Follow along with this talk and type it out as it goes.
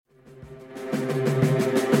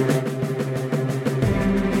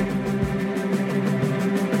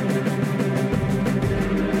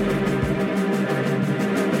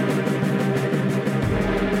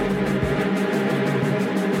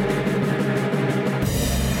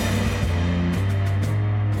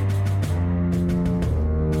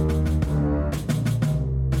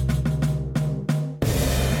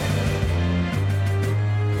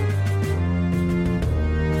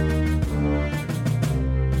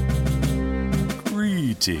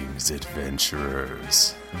Greetings,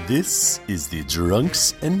 adventurers. This is the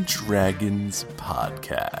Drunks and Dragons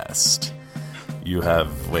podcast.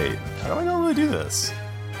 Wait, how do I normally do this?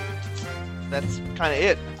 That's kind of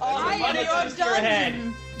it.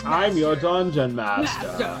 I'm your dungeon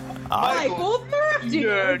master. Michael Thrifty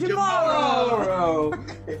tomorrow.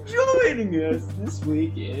 Joining us this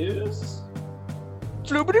week is...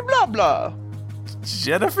 Floobity blah blah.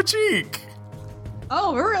 Jennifer Cheek.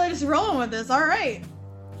 Oh, we're really just rolling with this. All right.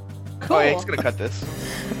 Cool. Oh, yeah, he's gonna cut this.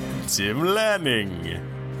 Tim Lanning.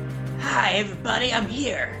 Hi, everybody, I'm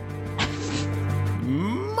here.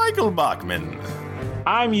 Michael Bachman.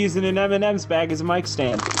 I'm using an M&M's bag as a mic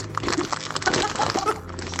stand.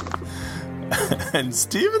 And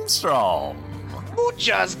Steven Strom.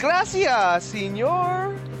 Muchas gracias,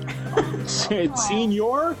 senor.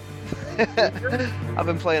 Senior? I've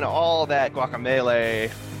been playing all that Guacamelee.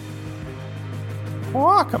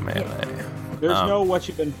 Guacamelee. There's no what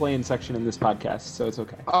you've been playing section in this podcast, so it's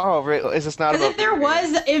okay. Oh, right. Is this not Because about... if there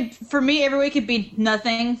was, for me, every week it'd be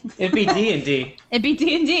nothing. It'd be D&D. It'd be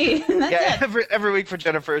D&D. That's Yeah, it. every week for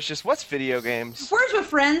Jennifer, it's just, what's video games? Words with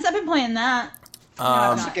Friends. I've been playing that.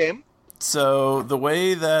 What's the game? So the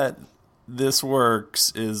way that this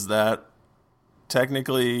works is that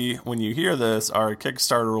technically when you hear this, our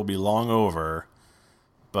Kickstarter will be long over.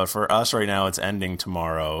 But for us right now, it's ending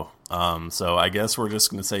tomorrow. So I guess we're just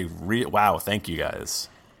going to say, wow, thank you guys.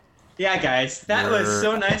 Yeah, guys, that was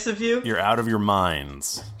so nice of you. You're out of your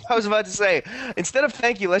minds. I was about to say, instead of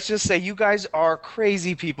thank you, let's just say you guys are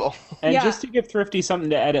crazy people. And Yeah. just to give Thrifty something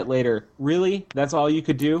to edit later, really? That's all you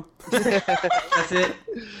could do? That's it.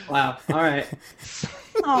 Wow. All right.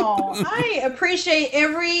 Oh, I appreciate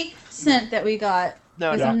every cent that we got.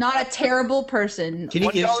 No, Because I'm not a terrible person. Can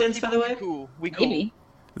you give $1 cents, by the way? Cool. We cool. Maybe.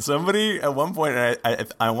 Somebody at one point, and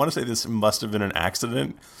I want to say this must have been an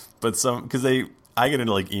accident, but because I get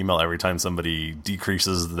into like email every time somebody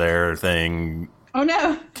decreases their thing, Oh,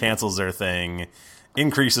 no. cancels their thing,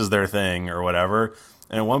 increases their thing, or whatever.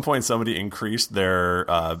 And at one point, somebody increased their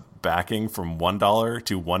backing from $1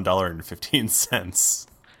 to $1.15.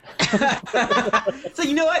 So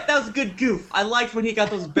you know what? That was a good goof. I liked when he got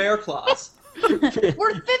those bear claws.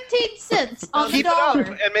 Worth 15 cents on the Keep it up, dollar.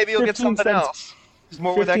 and maybe you'll get 15 something cents. else. There's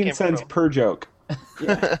more where that 15 came cents from. per joke. Hey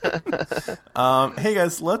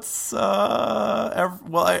guys, let's.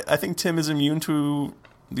 I think Tim is immune to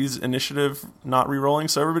these initiative not re-rolling,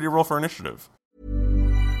 so everybody roll for initiative.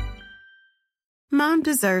 Mom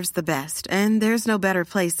deserves the best, and there's no better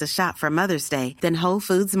place to shop for Mother's Day than Whole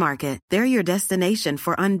Foods Market. They're your destination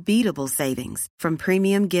for unbeatable savings, from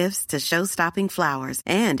premium gifts to show-stopping flowers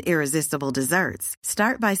and irresistible desserts.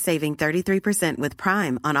 Start by saving 33% with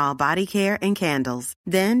Prime on all body care and candles.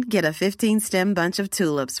 Then get a 15-stem bunch of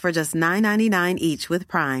tulips for just $9.99 each with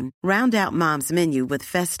Prime. Round out Mom's menu with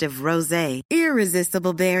festive rosé,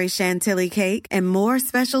 irresistible berry chantilly cake, and more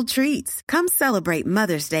special treats. Come celebrate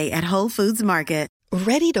Mother's Day at Whole Foods Market.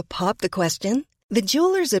 Ready to pop the question? The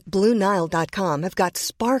jewelers at BlueNile.com have got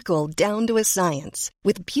sparkle down to a science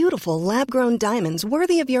with beautiful lab-grown diamonds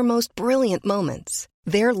worthy of your most brilliant moments.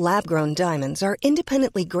 Their lab-grown diamonds are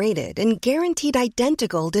independently graded and guaranteed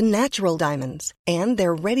identical to natural diamonds, and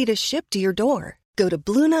they're ready to ship to your door. Go to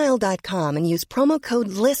BlueNile.com and use promo code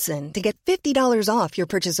LISTEN to get $50 off your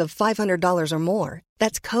purchase of $500 or more.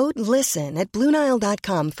 That's code LISTEN at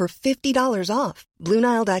BlueNile.com for $50 off.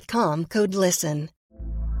 BlueNile.com, code LISTEN.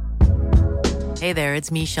 Hey there,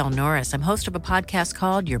 it's Michelle Norris. I'm host of a podcast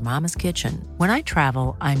called Your Mama's Kitchen. When I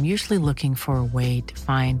travel, I'm usually looking for a way to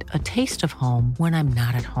find a taste of home when I'm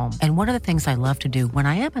not at home. And one of the things I love to do when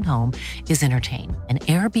I am at home is entertain. And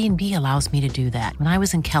Airbnb allows me to do that. When I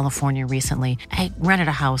was in California recently, I rented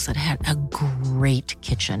a house that had a great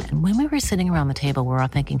kitchen. And when we were sitting around the table, we're all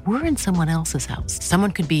thinking, we're in someone else's house.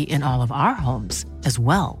 Someone could be in all of our homes as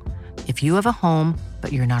well. If you have a home,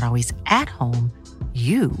 but you're not always at home,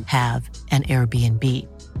 you have an Airbnb.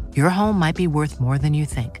 Your home might be worth more than you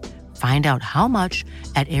think. Find out how much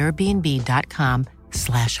at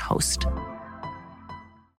airbnb.com/host.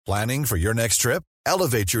 Planning for your next trip?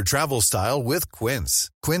 Elevate your travel style with Quince.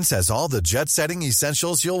 Quince has all the jet-setting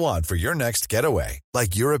essentials you'll want for your next getaway,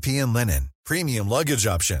 like European linen, premium luggage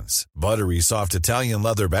options, buttery soft Italian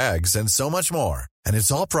leather bags, and so much more. And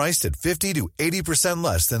it's all priced at 50 to 80%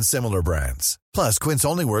 less than similar brands. Plus, Quince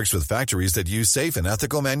only works with factories that use safe and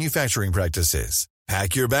ethical manufacturing practices.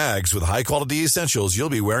 Pack your bags with high-quality essentials you'll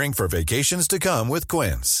be wearing for vacations to come with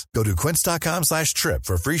Quince. Go to quince.com/trip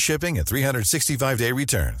for free shipping and 365-day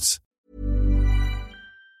returns.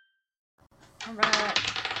 All right.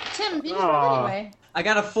 Tim, you roll anyway. I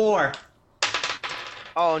got a 4.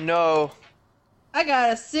 Oh, no. I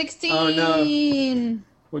got a 16. Oh, no.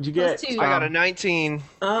 What'd you get? +2. I got a 19.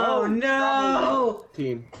 Oh no!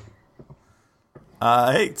 Team.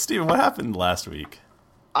 Hey, Steven, what happened last week?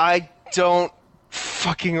 I don't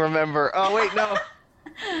fucking remember. Oh wait, no.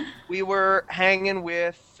 We were hanging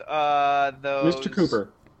with those Mr. Cooper.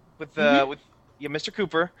 with Mr.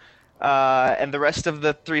 Cooper. And the rest of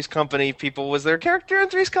the Three's Company people. Was there a character in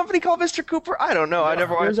Three's Company called Mr. Cooper? I don't know. I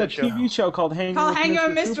never watched There's a that show. TV show called Hanging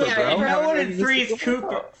with Mr. Cooper, Yeah, bro. no one in Three's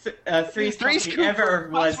Cooper, Three's Company ever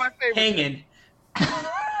was my favorite. hanging.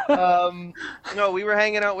 No, we were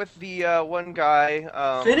hanging out with the one guy,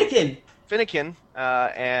 Finnegan,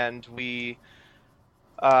 and we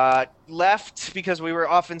left because we were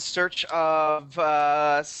off in search of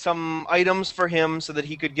some items for him so that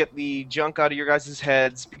he could get the junk out of your guys'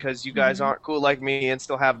 heads because you guys aren't cool like me and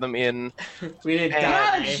still have them in. We didn't And- We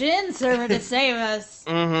die. have a Jin server to save us.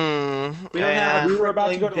 Mm-hmm. We don't have We were about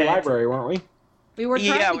to go to the library, weren't we? We were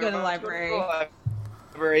trying to we go were to the about to go library. to the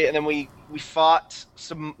library, and then we fought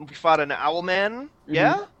an owl man,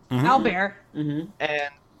 yeah, Owlbear. Mm-hmm.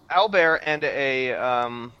 and owlbear and a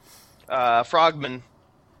frogman,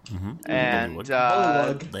 and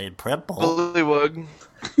They'd purple. bullywug.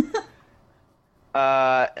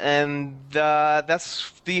 And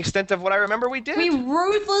that's the extent of what I remember we did. We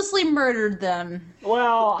ruthlessly murdered them.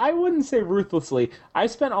 Well, I wouldn't say ruthlessly. I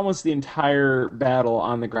spent almost the entire battle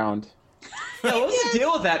on the ground. Yeah, what's the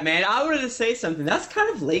deal with that, man? I wanted to say something. That's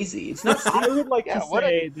kind of lazy. It's not. I would like to what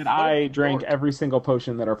say that I drank every single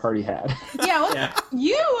potion that our party had. Yeah, well,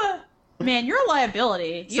 Yeah. man, you're a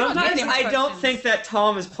liability. You don't Sometimes get any I don't questions. think that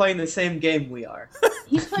Tom is playing the same game we are.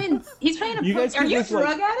 He's playing a You guys Are could you a just, like-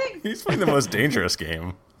 drug addict? He's playing the most dangerous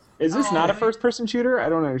game. Is this not a first-person shooter? I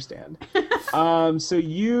don't understand. So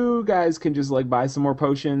you guys can just like buy some more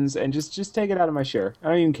potions and just take it out of my share. I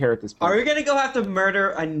don't even care at this point. Are we gonna go have to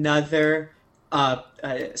murder another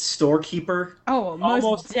storekeeper? Oh, Almost-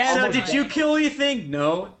 most So definitely. did you kill anything?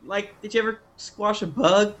 No. Like, did you ever squash a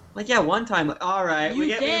bug? Like, yeah, one time. Like, all right,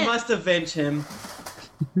 we You did. must avenge him.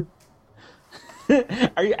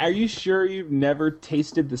 Are you sure you've never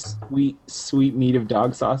tasted the sweet meat of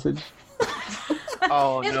dog sausage?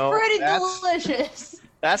 Oh It's no, pretty that's delicious.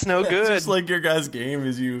 no It's good. just like your guys' game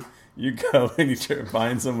is you go and you try to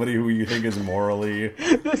find somebody who you think is morally.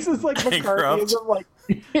 This is like Bankrupt. McCarthyism, like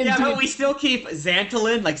Yeah, but we still keep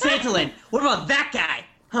Xantolin. Like, Xantolin, what about that guy?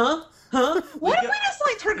 Huh? What if we just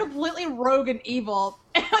like turn completely rogue and evil?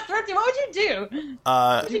 Thrifty, what would you do?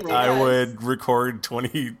 I would record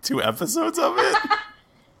 22 episodes of it.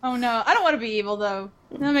 Oh no, I don't want to be evil though.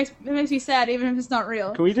 It makes me sad, even if it's not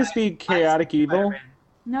real. Can we just be chaotic evil?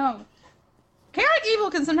 No. Chaotic evil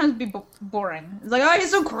can sometimes be boring. It's like, oh, he's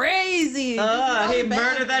so crazy. He Bad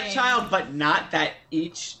murdered that thing. child, but not that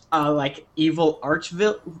like evil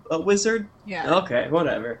wizard. Yeah. Okay,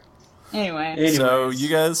 whatever. Anyway. So you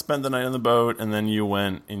guys spent the night on the boat, and then you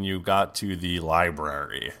went and you got to the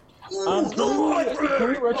library. Can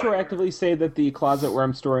we retroactively say that the closet where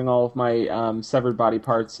I'm storing all of my severed body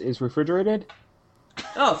parts is refrigerated?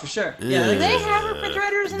 Oh, for sure. Yeah. Do they have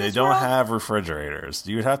refrigerators in They this don't world? have refrigerators.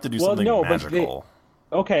 You would have to do Well, something no, but magical.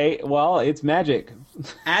 Okay, well, it's magic.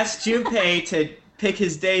 Ask Junpei to pick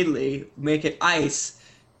his daily, make it ice.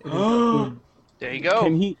 There you go.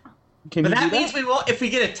 Can he? Can But he that do means we won't. If we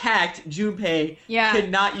get attacked, Junpei Yeah.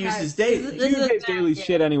 cannot use his daily. This is You guys a- daily yeah.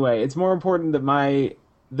 shit anyway. It's more important that my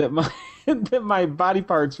that my body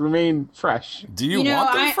parts remain fresh. Do you, You know,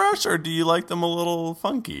 want them I- fresh, or do you like them a little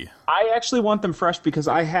funky? I actually want them fresh because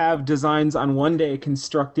I have designs on one day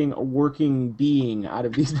constructing a working being out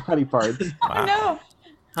of these body parts. Oh no.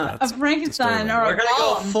 A Frankenstein disturbing. or We're a gonna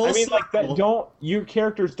go golem. full I mean, like that. circle. Don't your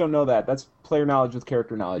characters don't know that? That's player knowledge with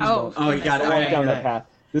character knowledge. Oh. Don't you got it. walk Okay, down okay. that path.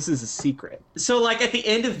 This is a secret. So, like, at the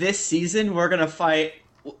end of this season, we're gonna fight.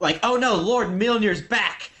 Like, oh no, Lord Milner's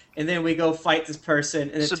back, and then we go fight this person,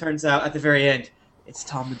 and it So- turns out at the very end, it's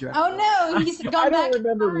Tom the Dracula. Oh no, he's gone I back. don't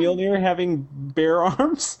remember in time. Mjolnir having bare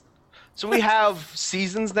arms. So we have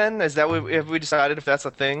seasons then? Is that have we decided if that's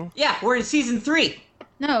a thing? Yeah, we're in season 3.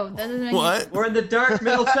 No, that doesn't make What? We're in the dark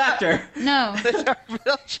middle chapter. No.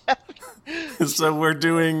 So we're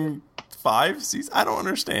doing 5 seasons? I don't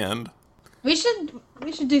understand. We should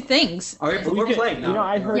do things. We're We playing could- now. You know,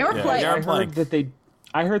 I heard. Yeah, we're playing. Yeah, I we're playing. heard that they.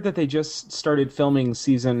 I heard that they just started filming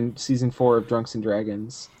season 4 of Drunks and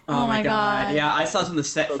Dragons. Oh my god. Yeah, I saw some of the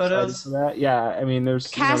set So excited photos. for that. Yeah, I mean, there's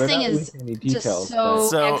Casting they're not is releasing any just details. so-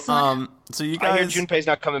 So, excellent. so you I hear guys, Junpei's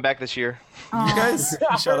not coming back this year. you guys,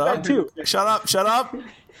 shut heard up, that too. shut up, shut up,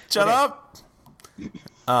 shut up.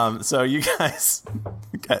 So you guys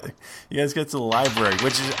get to the library,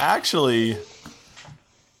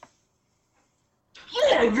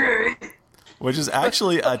 which is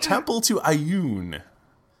actually a temple to Ayun.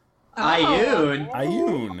 Ayun.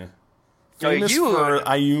 Ayun. Famous for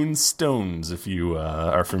Ayun stones, if you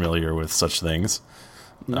are familiar with such things.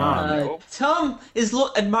 Tom is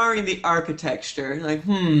admiring the architecture. Like,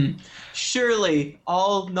 surely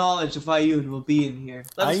all knowledge of Ayun will be in here.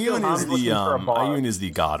 Ayun is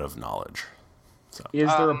the god of knowledge. So. Is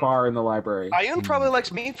there a bar in the library? Ayun probably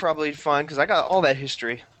likes me probably fine because I got all that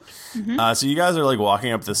history. So you guys are like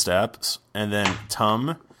walking up the steps, and then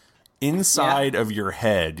Tum, inside of your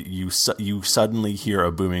head, you suddenly hear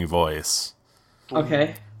a booming voice.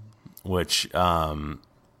 Okay. Which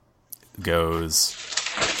goes.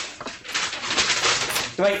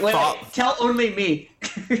 Wait. Tell only me.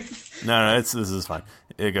 No, this is fine.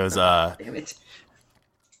 It goes. Damn it.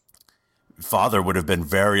 Father would have been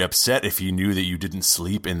very upset if he knew that you didn't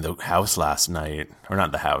sleep in the house last night, or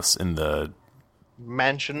not the house, in the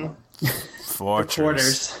mansion.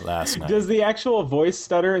 Fortress last night. Does the actual voice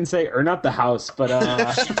stutter and say, or not the house, but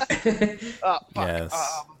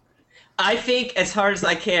yes. I think as hard as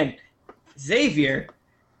I can. Xavier,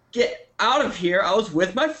 get out of here. I was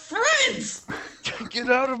with my friends. Get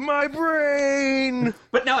out of my brain.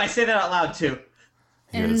 But no, I say that out loud too.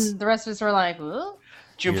 And the rest of us were like, "What?"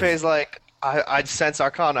 Junpei's like, I'd sense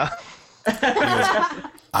Arcana.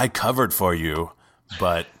 I covered for you,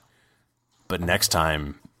 but next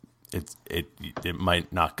time it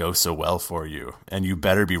might not go so well for you, and you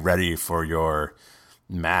better be ready for your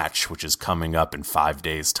match, which is coming up in 5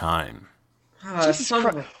 days' time. Son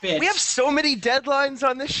of a bitch. We have so many deadlines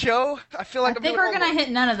on this show. I feel like I think we're gonna hit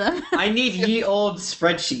none of them. I need ye old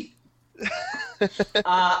spreadsheet.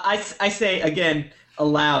 I say again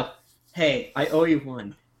aloud, hey, I owe you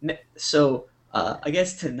one. So I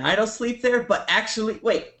guess tonight I'll sleep there, but actually,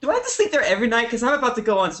 wait, do I have to sleep there every night? Because I'm about to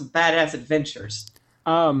go on some badass adventures.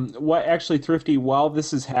 Thrifty, while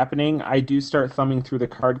this is happening, I do start thumbing through the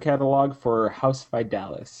card catalog for House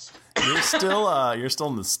Vidalis. You're still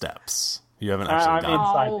in the steps. You haven't actually done.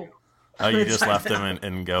 Inside. Oh, you just left them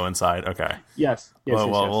and go inside. Okay. Yes. Well,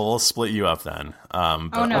 we'll split you up then.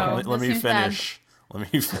 But let me finish.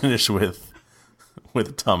 Let me finish with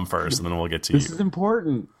Tum first, and then we'll get to you. This is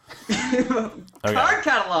important. Okay. Card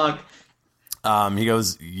catalog. He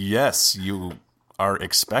goes, yes, you are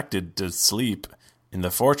expected to sleep in the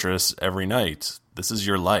fortress every night. This is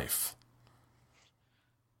your life.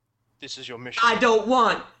 This is your mission. I don't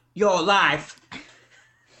want your life.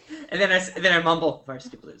 And then I mumble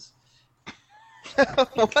Varsity Blues. That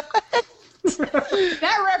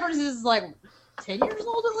reference is like 10 years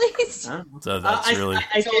old at least. So that's really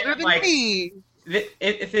older than me.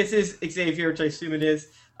 If this is Xavier, which I assume it is,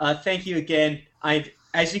 thank you again.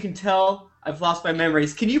 As you can tell, I've lost my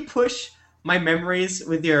memories. Can you push my memories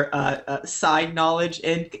with your side knowledge?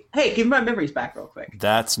 And hey, give me my memories back real quick.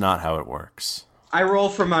 That's not how it works. I roll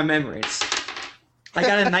for my memories. I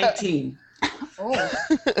got a 19. Oh.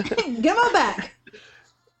 Give them back.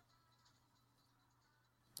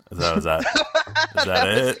 Is that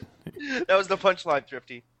it? That was the punchline,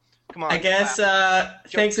 Thrifty. Come on. I guess.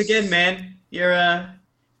 Thanks again, man. You're a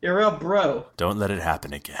real bro. Don't let it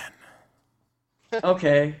happen again.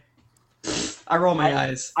 Okay. I roll my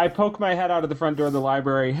eyes. I poke my head out of the front door of the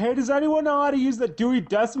library. Hey, does anyone know how to use the Dewey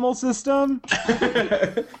Decimal System?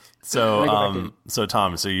 So Tom,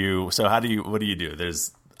 what do you do?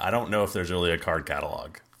 I don't know if there's really a card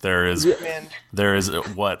catalog. There is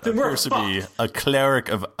what appears to be a cleric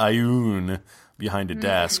of Ayun behind a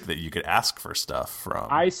desk that you could ask for stuff from.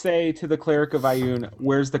 I say to the cleric of Ayun,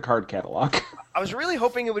 where's the card catalog? I was really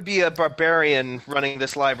hoping it would be a barbarian running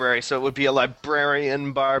this library, so it would be a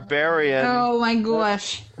librarian barbarian. Oh my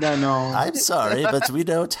gosh. No. I'm sorry, but we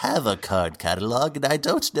don't have a card catalog, and I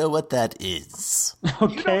don't know what that is.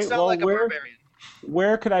 Okay, You don't sound like a barbarian.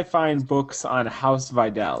 Where could I find books on House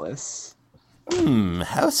Vidalis?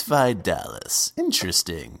 House Vidalis.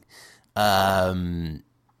 Interesting.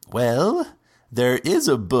 Well, there is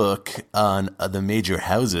a book on the major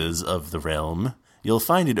houses of the realm. You'll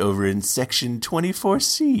find it over in section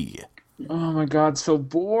 24C. Oh my god, so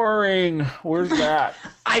boring. Where's that?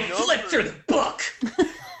 I flipped through the book.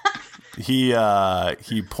 He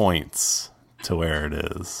points to where it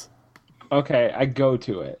is. Okay, I go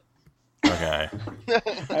to it. Okay.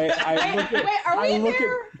 I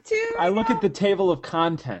look at the table of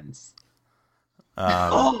contents.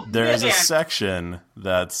 There is a section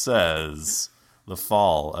that says The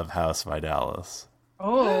Fall of House Vidalis.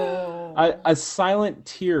 Oh. A silent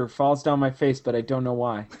tear falls down my face, but I don't know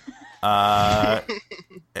why. Mike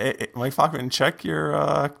Falkman, check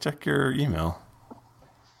your email.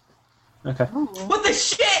 Okay. What the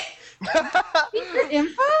shit? Secret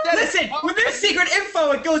info? Listen, when there's secret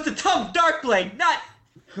info, it goes to Tom Darkblade, not...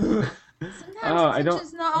 Sometimes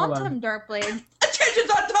attention's not on Tom Darkblade. Attention's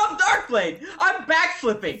on Tom Darkblade! I'm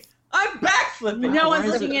backflipping! No one's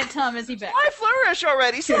looking at Tom as he back. Sly Flourish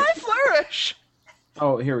already! Sly Flourish!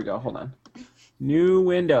 Oh, here we go. Hold on. New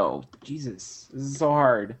window. Jesus, this is so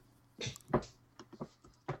hard.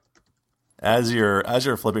 As you're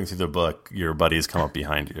flipping through the book, your buddies come up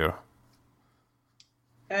behind you.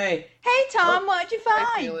 Hey. Hey, Tom, what'd you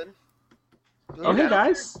find? Oh, hey,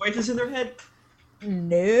 guys. Voices in their head?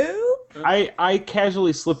 No. I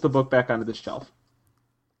casually slip the book back onto the shelf.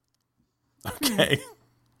 Okay.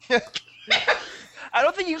 I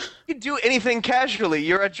don't think you can do anything casually.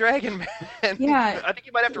 You're a dragon man. Yeah. I think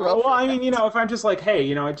you might have to roll. Well, for I that. mean, if I'm just like, hey,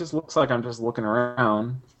 it just looks like I'm just looking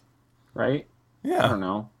around, right? Yeah. I don't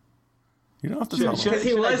know. You don't have to Should- tell should- them. Because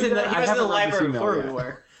he was in the I haven't read this library email before yet. we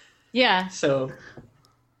were. Yeah. So,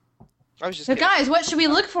 I was just So, kidding. guys, what should we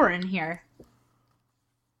look for in here?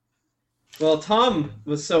 well, Tom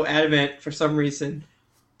was so adamant for some reason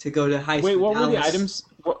to go to high school. Wait, what were the items?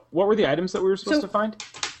 What were the items that we were supposed So- to find?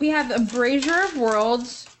 We have a Brazier of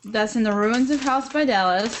Worlds that's in the ruins of House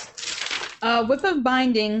Vidalis. A Whip of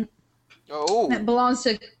Binding Oh. that belongs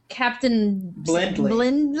to Captain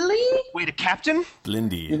Blindley. Wait, a captain?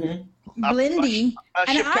 Blindy. Mm-hmm. Blindy. A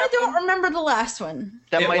And ship I captain? don't remember the last one.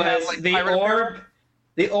 That It might was have like the pirate orb,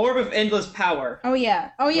 the orb of endless power, Oh, yeah.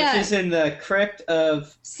 which is in the crypt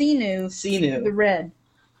of Sinu. Sinu. The red.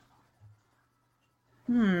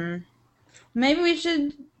 Maybe we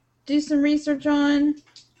should do some research on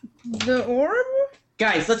the orb?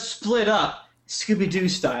 Guys, let's split up, Scooby-Doo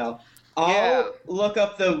style. I'll look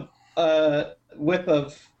up the whip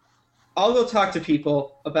of. I'll go talk to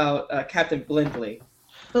people about Captain Blindley.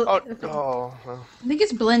 Oh, Okay. oh. Well. I think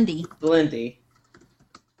it's Blindy. Blindy.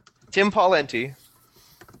 Tim Paulenti.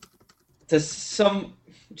 Does some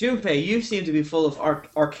Junpei? You seem to be full of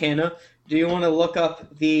arcana. Do you want to look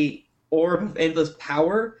up the orb of endless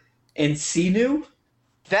power and Sinu?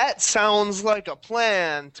 That sounds like a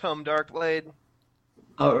plan, Tom Darkblade.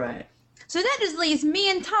 All right. So that just leaves me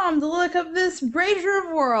and Tom to look up this Brazier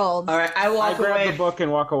of Worlds. All right. I I walk grab away. the book and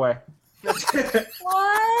walk away. What?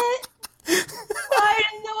 Why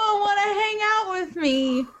did no one want to hang out with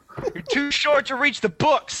me? You're too short to reach the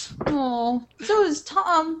books. Oh, so is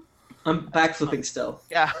Tom. I'm backflipping still.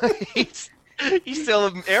 Yeah, he's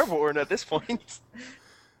still airborne at this point.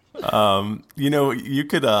 You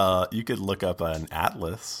could look up an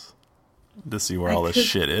atlas to see where all this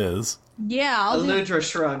shit is. Yeah, I'll do. Eludra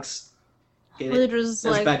shrugs. Get it? Ludra's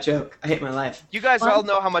That's like, a bad joke. I hate my life. You guys What? all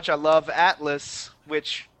know how much I love Atlas,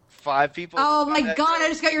 which 5 people. oh my god, I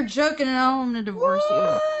just got your joke and now I'm gonna divorce you.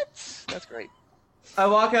 What? That's great. I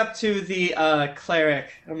walk up to the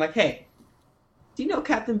cleric. I'm like, hey, do you know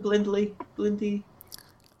Captain Blindley? Blindy?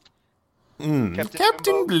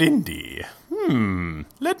 Captain Blindy.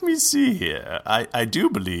 Let me see here. I do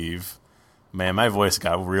believe. Man, my voice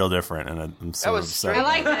got real different, and I'm so That was upset. straight. I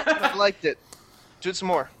like that. I liked it. Do it some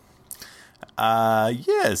more.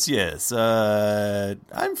 Yes.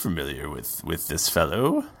 I'm familiar with this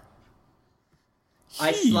fellow.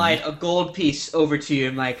 I slide a gold piece over to you.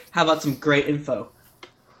 I'm like, how about some great info?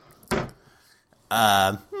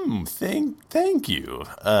 Thank you.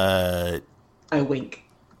 I wink.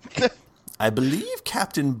 I believe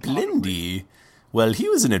Captain Blindy, well, he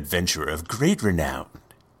was an adventurer of great renown.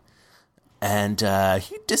 And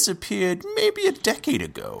he disappeared maybe a decade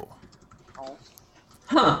ago.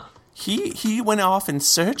 Huh. He went off in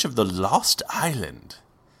search of the Lost Island.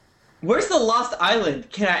 Where's the Lost Island?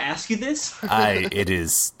 Can I ask you this?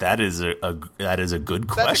 That is a good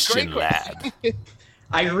question, lad.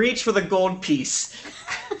 I reach for the gold piece.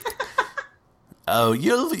 Oh,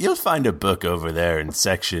 you'll find a book over there in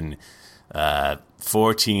section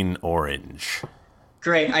 14 orange.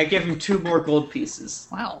 Great. I give him 2 more gold pieces.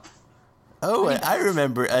 Wow. Oh, I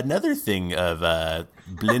remember another thing of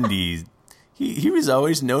Blindy. He was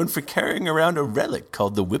always known for carrying around a relic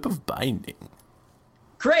called the Whip of Binding.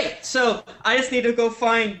 Great. So I just need to go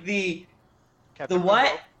find the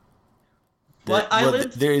what? What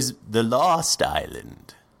island? There's the Lost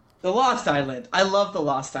Island. The Lost Island. I love the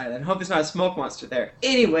Lost Island. Hope there's not a smoke monster there.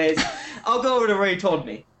 Anyways, I'll go over to where you told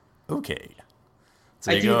me. Okay.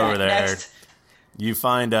 So I you do go that over there. next. You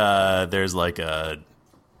find there's like a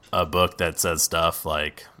book that says stuff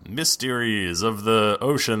like Mysteries of the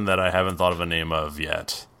Ocean that I haven't thought of a name of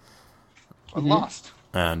yet. I'm lost.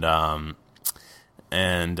 And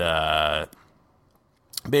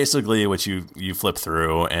basically what you flip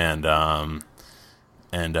through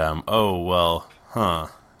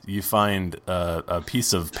you find a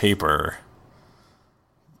piece of paper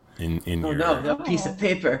in Oh your no, a piece of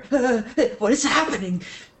paper. What is happening?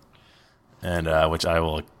 and which I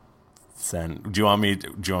will send. Do you want me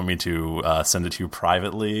to send it to you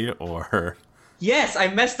privately or? Yes, I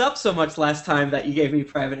messed up so much last time that you gave me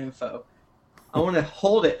private info. I want to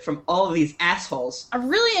hold it from all of these assholes. I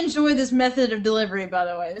really enjoy this method of delivery, by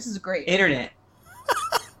the way. This is great. Internet.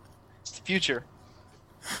 It's the future.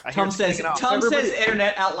 Tom says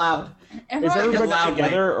internet out loud. Is everybody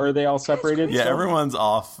together, or are they all separated? Yeah, everyone's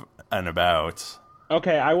off and about.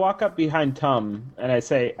 Okay, I walk up behind Tum and I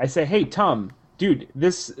say, "Hey, Tum, dude,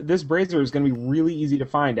 this brazier is going to be really easy to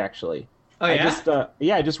find, actually." Oh yeah.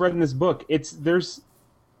 I just read in this book. There's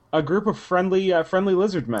a group of friendly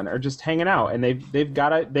lizard men are just hanging out, and they've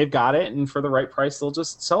got it, and for the right price, they'll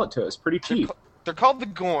just sell it to us pretty cheap. They're called the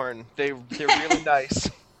Gorn. They're really nice.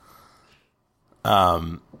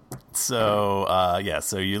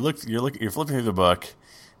 So you're flipping through the book,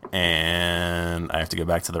 and I have to go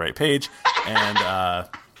back to the right page, and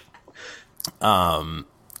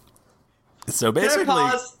so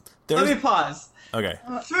basically, Let me pause. Okay.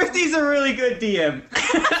 Thrifty's a really good DM.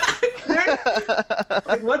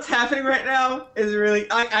 Like, what's happening right now is really...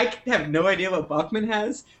 I have no idea what Bachman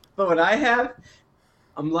has, but what I have,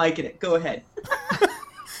 I'm liking it. Go ahead.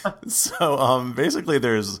 So, basically,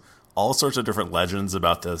 there's all sorts of different legends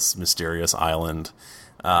about this mysterious island.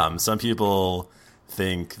 Some people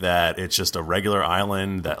think that it's just a regular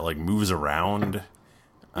island that, like, moves around.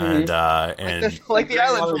 And like the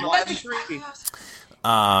island from Aladdin 3.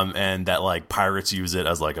 And that, like, pirates use it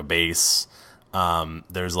as, like, a base.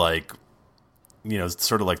 There's, like,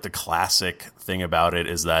 sort of like the classic thing about it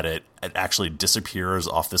is that it actually disappears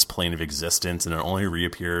off this plane of existence, and it only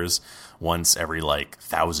reappears once every, like,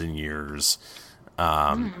 1,000 years.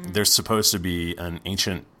 There's supposed to be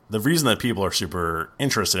the reason that people are super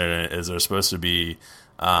interested in it is there's supposed to be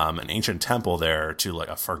an ancient temple there to, like,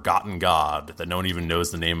 a forgotten god that no one even knows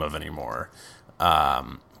the name of anymore.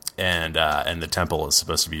 And the temple is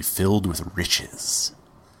supposed to be filled with riches.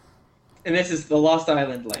 And this is the Lost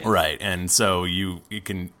Island land. Right, and so you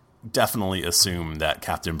can definitely assume that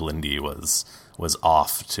Captain Blindy was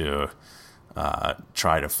off to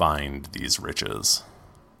try to find these riches.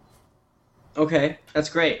 Okay, that's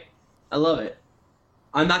great. I love it.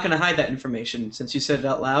 I'm not going to hide that information since you said it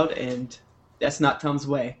out loud, and that's not Tom's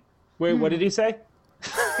way. Wait, what did he say?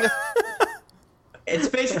 It's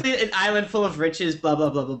basically an island full of riches, blah, blah,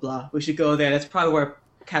 blah, blah, blah. We should go there. That's probably where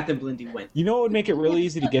Captain Blindy went. You know what would make it really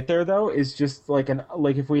easy to get there, though, is just like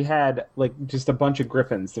if we had like just a bunch of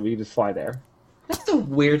griffins that we could just fly there. That's a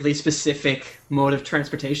weirdly specific mode of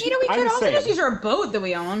transportation. We could also just use our boat that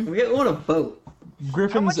we own. We own a boat.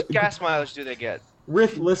 Griffins. How much gas mileage do they get?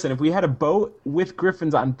 Listen, if we had a boat with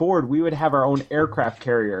griffins on board, we would have our own aircraft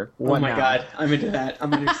carrier. Oh my god, I'm into that.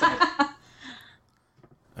 I'm excited.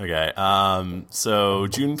 Okay, so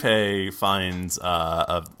Junpei finds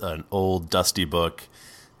an old dusty book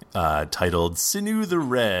titled Sinew the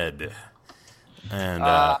Red. And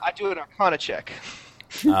I do an Arcana check.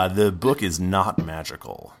 The book is not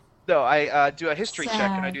magical. No, I do a history check.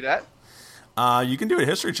 Can I do that? You can do a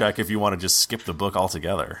history check if you want to just skip the book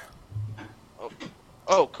altogether.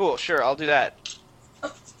 Oh, cool. Sure, I'll do that.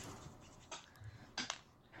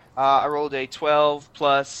 I rolled a 12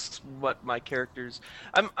 plus what my characters.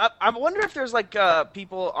 I wonder if there's like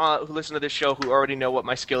people who listen to this show who already know what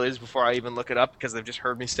my skill is before I even look it up because they've just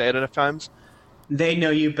heard me say it enough times. They know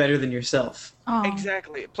you better than yourself. Oh.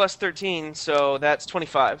 Exactly. Plus 13, so that's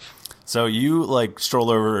 25. So you like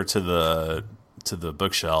stroll over to the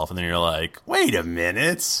bookshelf, and then you're like, "Wait a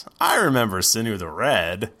minute! I remember Sinew the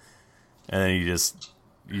Red." And then you just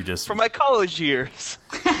from my college years.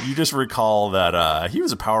 You just recall that he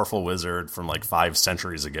was a powerful wizard from like 5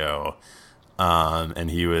 centuries ago, and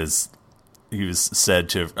he was said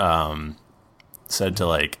to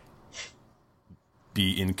like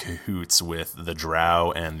be in cahoots with the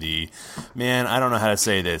Drow and the I don't know how to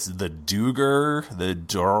say this, the Duergar, the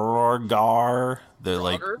Duergar, the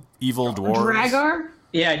like evil dwarves. Dragar?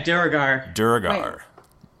 Yeah, Duergar.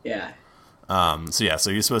 Wait. Yeah.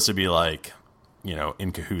 So he's supposed to be like,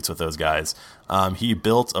 in cahoots with those guys. He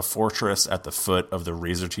built a fortress at the foot of the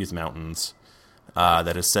Razorteeth Mountains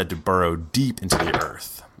that is said to burrow deep into the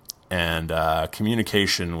earth. And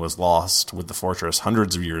communication was lost with the fortress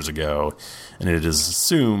hundreds of years ago, and it is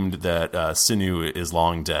assumed that Sinew is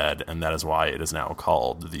long dead, and that is why it is now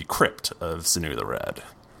called the Crypt of Sinew the Red.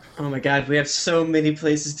 Oh my god, we have so many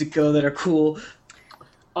places to go that are cool.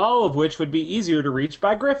 All of which would be easier to reach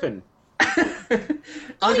by Griffin.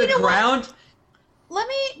 Underground?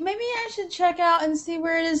 Maybe I should check out and see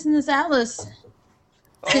where it is in this atlas.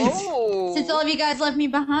 Since all of you guys left me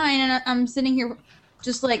behind, and I'm sitting here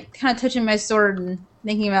just like kind of touching my sword and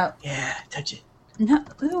thinking about... Yeah, touch it. No,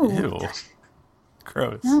 Ew.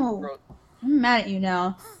 Gross. No. I'm mad at you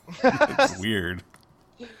now. It's weird.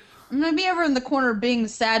 I'm going to be over in the corner being the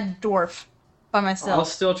sad dwarf by myself. I'll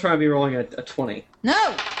still try and be rolling a 20.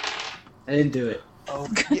 No! I didn't do it.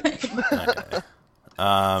 Okay. So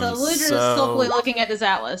Ludra is sulkily looking at this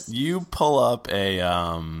atlas. You pull up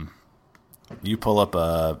a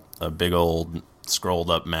big old scrolled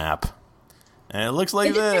up map, and it looks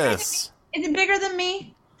like this. Is it bigger than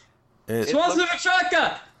me? Swanson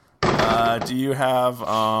Chaka! Do you have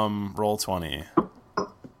roll 20?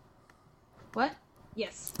 What?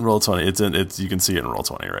 Yes. Roll 20. It's you can see it in roll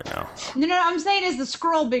 20 right now. No, I'm saying is the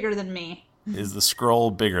scroll bigger than me? Is the scroll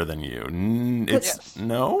bigger than you? Yes.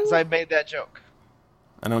 No. Because I made that joke.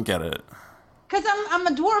 I don't get it. Because I'm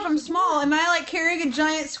a dwarf, I'm small. Am I like carrying a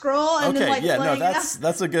giant scroll and then like laying it up?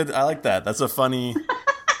 That's a good. I like that. That's a funny.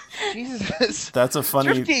 Jesus. That's a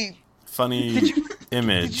funny. Drifty, funny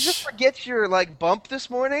image. Did you just forget your bump this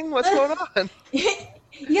morning? What's going on?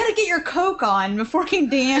 You gotta get your Coke on before you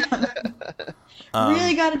dance.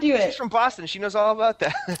 Really gotta do it. She's from Boston. She knows all about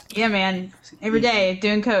that. Yeah, man. Every day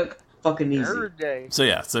doing Coke. Fucking easy. Every day. So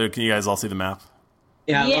can you guys all see the map?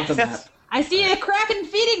 Yeah, yes. I love the map. I see a Kraken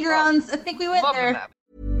feeding grounds. I think we went there.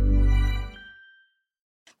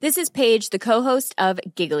 This is Paige, the co-host of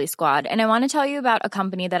Giggly Squad, and I want to tell you about a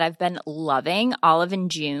company that I've been loving, Olive &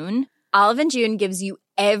 June. Olive & June gives you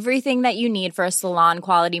everything that you need for a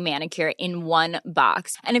salon-quality manicure in one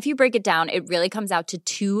box. And if you break it down, it really comes out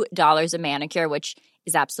to $2 a manicure, which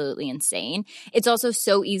is absolutely insane. It's also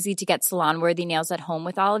so easy to get salon-worthy nails at home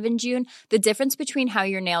with Olive & June. The difference between how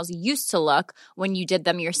your nails used to look when you did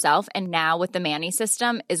them yourself and now with the Mani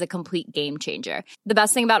system is a complete game changer. The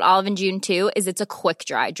best thing about Olive & June, too, is it's a quick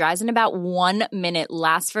dry. Dries in about 1 minute,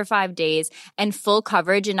 lasts for 5 days, and full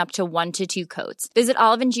coverage in up to 1 to 2 coats. Visit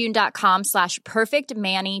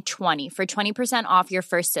oliveandjune.com/perfectmani20 for 20% off your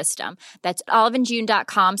first system. That's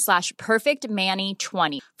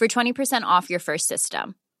oliveandjune.com/perfectmani20 for 20% off your first system.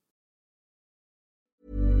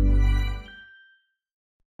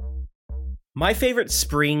 My favorite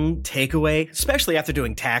spring takeaway, especially after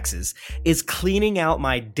doing taxes, is cleaning out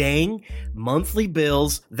my dang monthly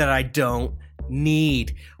bills that I don't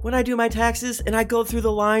need. When I do my taxes and I go through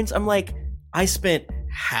the lines, I'm like, I spent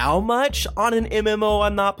how much on an MMO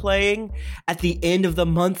I'm not playing? At the end of the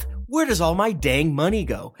month, where does all my dang money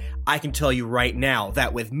go? I can tell you right now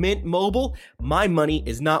that with Mint Mobile, my money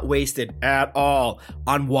is not wasted at all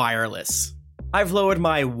on wireless. I've lowered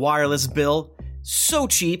my wireless bill so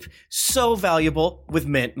cheap, so valuable with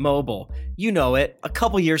Mint Mobile. You know it. A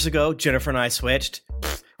couple years ago, Jennifer and I switched.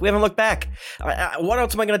 We haven't looked back. What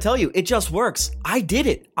else am I going to tell you? It just works. I did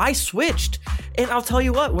it. I switched. And I'll tell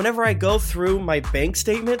you what, whenever I go through my bank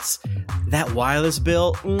statements, that wireless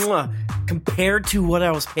bill, compared to what I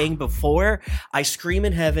was paying before, I scream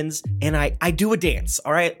in heavens and I do a dance,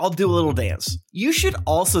 all right? I'll do a little dance. You should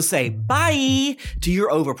also say bye to your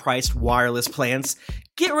overpriced wireless plans.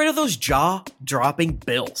 Get rid of those jaw-dropping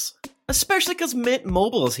bills, especially because Mint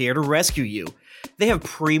Mobile is here to rescue you. They have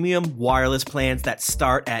premium wireless plans that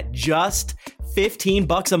start at just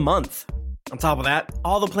 $15 a month. On top of that,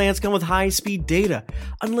 all the plans come with high-speed data,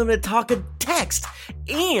 unlimited talk and text,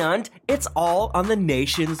 and it's all on the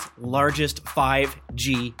nation's largest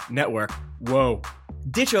 5G network. Whoa.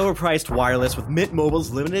 Ditch overpriced wireless with Mint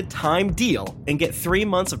Mobile's limited time deal and get 3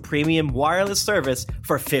 months of premium wireless service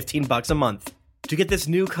for $15 a month. To get this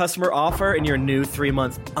new customer offer and your new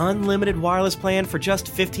 3-month unlimited wireless plan for just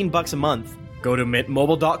 $15 a month, go to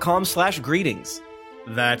mintmobile.com/greetings.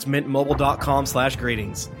 That's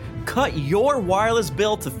mintmobile.com/greetings. Cut your wireless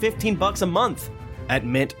bill to $15 a month at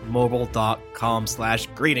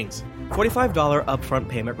mintmobile.com/greetings. $45 upfront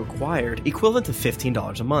payment required, equivalent to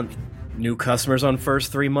 $15 a month. New customers on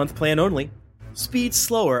first 3-month plan only. Speed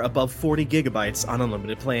slower above 40 gigabytes on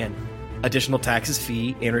unlimited plan. Additional taxes,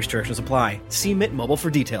 fee, and restrictions apply. See Mint Mobile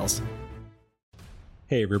for details.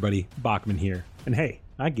 Hey everybody, Bachman here. And hey,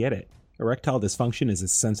 I get it. Erectile dysfunction is a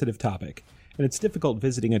sensitive topic, and it's difficult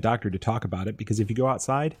visiting a doctor to talk about it because if you go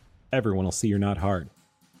outside, everyone will see you're not hard.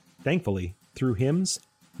 Thankfully, through HIMS,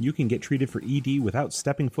 you can get treated for ED without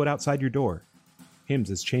stepping foot outside your door.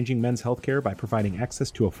 HIMS is changing men's healthcare by providing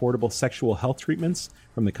access to affordable sexual health treatments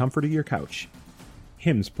from the comfort of your couch.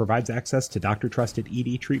 HIMS provides access to doctor-trusted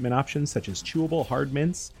ED treatment options such as chewable hard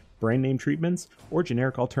mints, brand-name treatments, or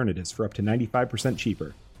generic alternatives for up to 95%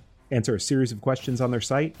 cheaper. Answer a series of questions on their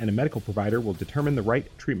site, and a medical provider will determine the right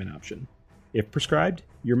treatment option. If prescribed,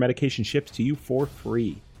 your medication ships to you for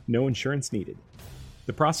free, no insurance needed.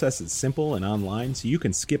 The process is simple and online, so you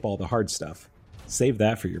can skip all the hard stuff. Save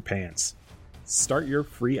that for your pants. Start your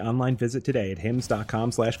free online visit today at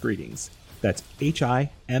hims.com/greetings. That's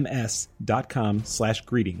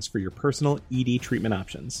HIMS.com/greetings for your personal ED treatment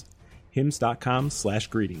options.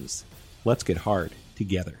 HIMS.com/greetings. Let's get hard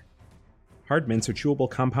together. Hard mints are chewable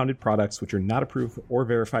compounded products which are not approved or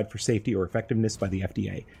verified for safety or effectiveness by the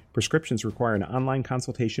FDA. Prescriptions require an online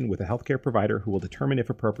consultation with a healthcare provider who will determine if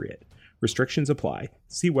appropriate. Restrictions apply.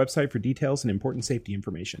 See website for details and important safety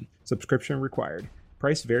information. Subscription required.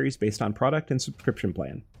 Price varies based on product and subscription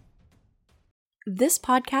plan. This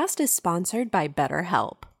podcast is sponsored by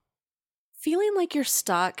BetterHelp. Feeling like you're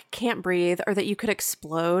stuck, can't breathe, or that you could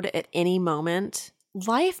explode at any moment?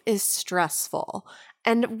 Life is stressful.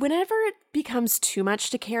 And whenever it becomes too much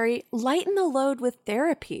to carry, lighten the load with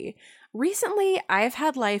therapy. Recently, I've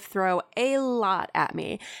had life throw a lot at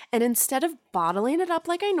me, and instead of bottling it up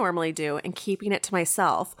like I normally do and keeping it to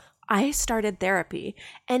myself, I started therapy,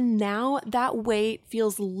 and now that weight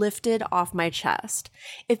feels lifted off my chest.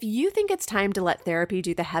 If you think it's time to let therapy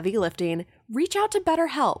do the heavy lifting, reach out to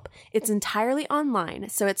BetterHelp. It's entirely online,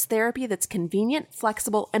 so it's therapy that's convenient,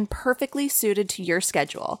 flexible, and perfectly suited to your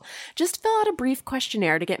schedule. Just fill out a brief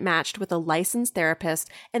questionnaire to get matched with a licensed therapist,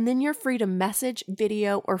 and then you're free to message,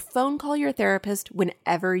 video, or phone call your therapist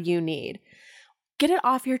whenever you need. Get it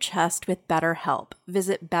off your chest with BetterHelp.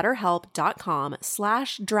 Visit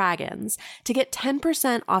betterhelp.com/dragons to get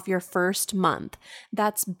 10% off your first month.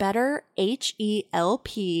 That's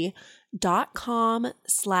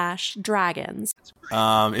betterhelp.com/dragons.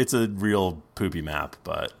 It's a real poopy map,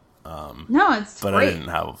 but no, it's but great. I didn't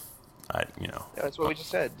have, That's what we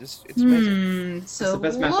just said. It's amazing. So the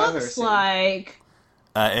best map I've ever looks seen. like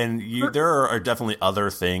there are definitely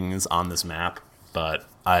other things on this map, but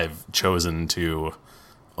I've chosen to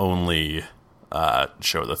only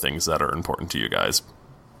show the things that are important to you guys.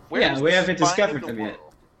 We haven't discovered them yet.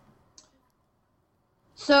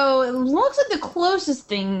 So it looks like the closest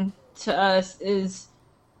thing to us is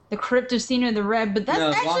the Crypt of Cena the Red, but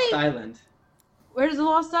that's actually Lost Island. Where's the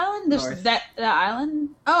Lost Island? There's North. that island.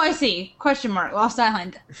 Oh, I see. Question mark. Lost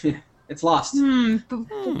Island. It's lost. And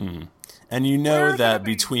you know that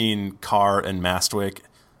between Carr and Mastwick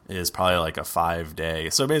is probably like a 5-day.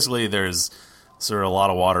 So basically there's sort of a lot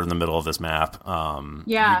of water in the middle of this map.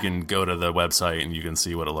 Yeah. You can go to the website and you can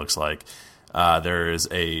see what it looks like. There's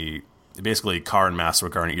basically Carr and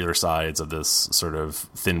Mastwick are on either sides of this sort of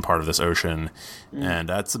thin part of this ocean. And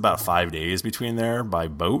that's about 5 days between there by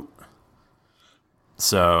boat.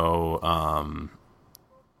 So,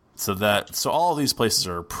 so all these places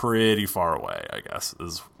are pretty far away, I guess,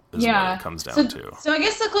 is what it comes down to. So I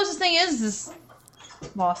guess the closest thing is this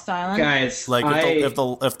Lost Island. Guys, like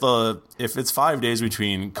if it's 5 days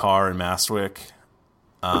between Carr and Mastwick,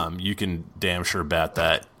 you can damn sure bet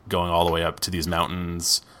that going all the way up to these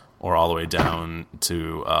mountains or all the way down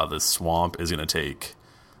to the swamp is going to take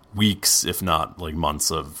weeks, if not like months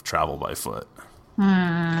of travel by foot.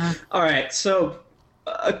 All right, so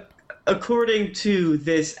according to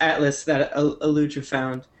this atlas that Elutra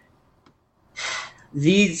found,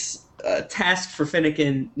 these tasks for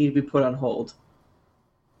Finnegan need to be put on hold.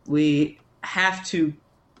 We have to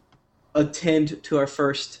attend to our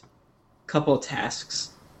first couple of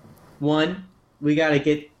tasks. One, we got to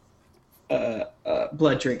get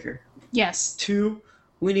Blood Drinker. Yes. 2,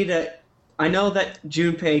 we need a... I know that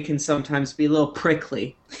Junpei can sometimes be a little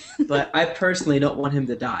prickly, but I personally don't want him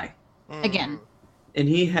to die. Again. And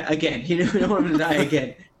he don't want him to die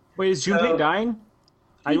again. Wait, is Junpei dying?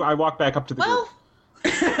 I walk back up to the group.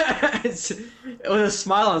 With a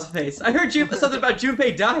smile on his face. I heard something about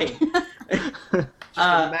Junpei dying.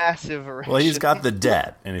 Massive erection. Well, he's got the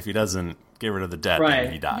debt, and if he doesn't get rid of the debt,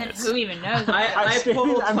 then he dies. Who even knows?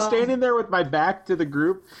 I'm standing there with my back to the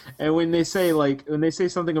group, and when they say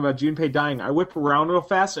something about Junpei dying, I whip around real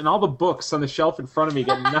fast, and all the books on the shelf in front of me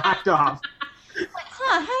get knocked off.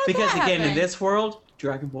 Because again, in this world,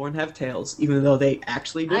 Dragonborn have tails, even though they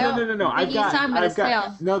actually do. No. I've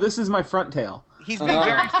got. No, this is my front tail. He's being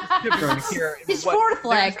very specific here. His fourth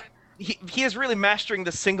leg. He is really mastering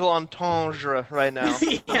the single entendre right now.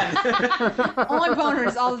 Only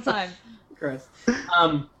boners all the time. Gross.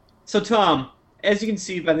 So Tom, as you can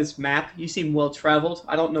see by this map, you seem well traveled.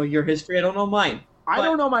 I don't know your history. I don't know mine. I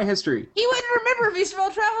don't know my history. He wouldn't remember if he's well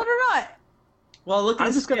traveled or not. Well, look at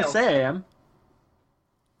I'm just going to say I am.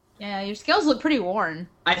 Yeah, your scales look pretty worn.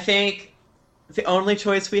 I think the only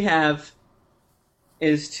choice we have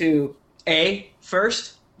is to,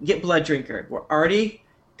 first, get Blood Drinker. We're already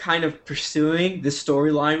kind of pursuing this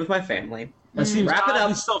storyline with my family. Let's wrap it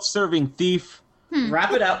up. Self-serving thief.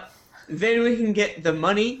 Wrap it up. Then we can get the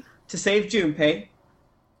money to save Junpei.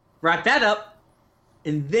 Wrap that up.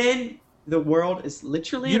 And then the world is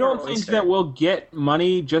literally You don't think that we'll get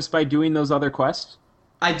money just by doing those other quests?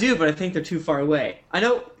 I do, but I think they're too far away. I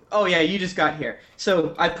know. Oh yeah, you just got here.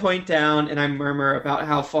 So I point down and I murmur about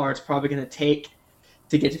how far it's probably going to take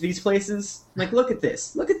to get to these places. I'm like, look at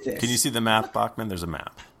this. Look at this. Can you see the map, Bachman? There's a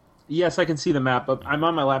map. Yes, I can see the map, but I'm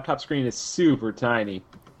on my laptop screen. It's super tiny.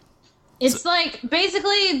 It's like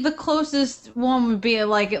basically the closest one would be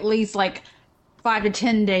like at least like 5 to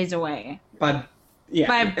 10 days away. By boat.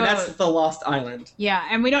 That's the Lost Island. Yeah,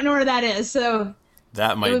 and we don't know where that is, so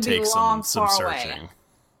that might take some searching. Away.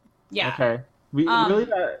 Yeah. Okay. Really?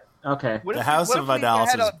 Okay. The House of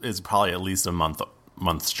Vidalis is probably at least a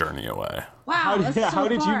month's journey away. Wow. How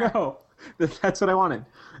did you know? That's what I wanted.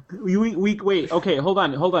 Wait. Okay, hold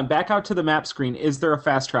on. Back out to the map screen. Is there a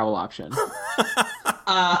fast travel option?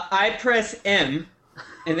 I press M,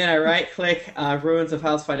 and then I right-click Ruins of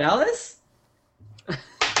House Vidalis.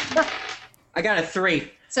 I got a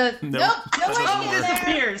 3. So nope. It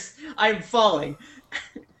disappears. I'm falling.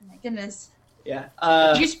 Oh my goodness. Yeah.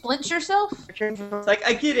 Did you splint yourself? Like,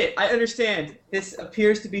 I get it. I understand. This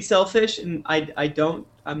appears to be selfish, and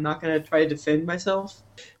I'm not gonna try to defend myself.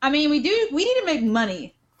 I mean, we need to make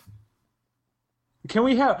money. Can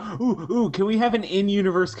we have can we have an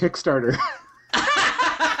in-universe Kickstarter?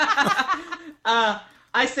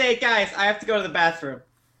 I say, guys, I have to go to the bathroom.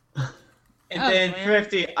 And then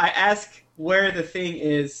Thrifty, I ask where the thing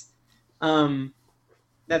is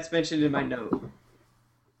that's mentioned in my note.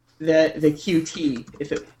 The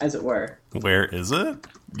QT, as it were. Where is it?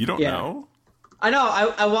 You don't know? I know.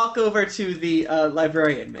 I walk over to the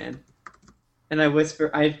librarian man, and I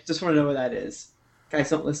whisper, I just want to know where that is.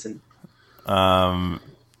 Guys, don't listen.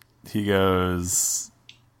 He goes,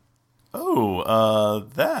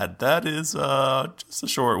 that is just a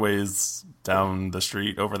short ways down the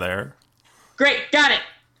street over there. Great, got it!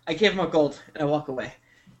 I give him a gold, and I walk away.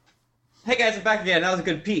 Hey guys, I'm back again. That was a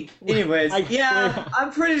good peek. Anyways,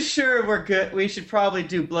 I'm pretty sure we're good. We should probably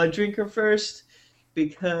do Blood Drinker first,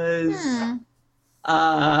 because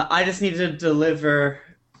I just need to deliver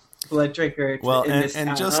Blood Drinker to this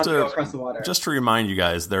town. Just go across the water. Just to remind you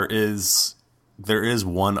guys, there is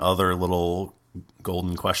one other little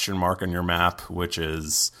golden question mark on your map, which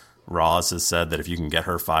is Roz has said that if you can get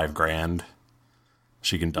her $5,000,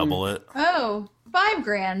 she can double it. Oh,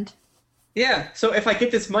 $5,000. Yeah, so if I get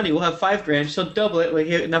this money, we'll have $5,000. She'll double it. We'll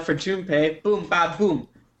get enough for Junpei. Boom, ba, boom.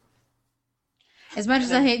 As much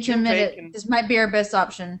as I hate to admit it, this might be our best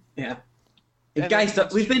option. Yeah. And guys,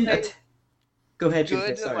 we've been... Go ahead,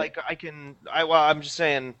 Junpei. Sorry. Like, I'm just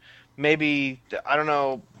saying, maybe, I don't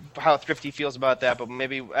know how Thrifty feels about that, but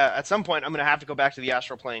maybe at some point I'm going to have to go back to the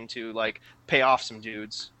astral plane to, like, pay off some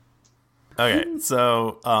dudes. Okay,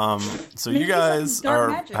 so you guys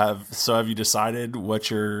have you decided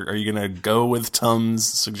are you gonna go with Tom's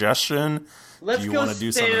suggestion? Do you want to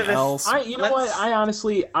do something else? You know what?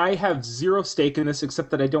 I have zero stake in this except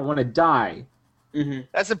that I don't want to die. Mm-hmm.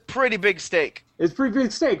 That's a pretty big stake. It's a pretty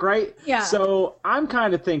big stake, right? Yeah. So I'm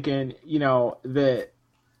kind of thinking, that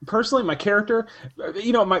personally, my character,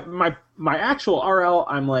 my actual RL,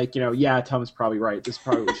 I'm like, Tom's probably right. This is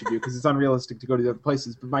probably what we should do because it's unrealistic to go to the other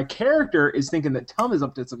places. But my character is thinking that Tom is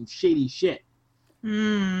up to some shady shit.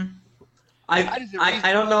 I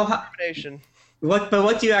don't know how.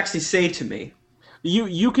 What do you actually say to me?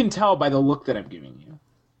 You can tell by the look that I'm giving you.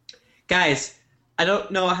 Guys, I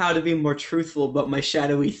don't know how to be more truthful about my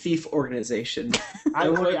shadowy thief organization. I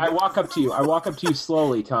walk up to you. I walk up to you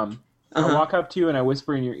slowly, Tom. I walk up to you and I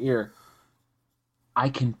whisper in your ear, I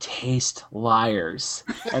can taste liars.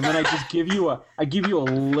 And then I just give you a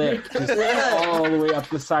lick just all the way up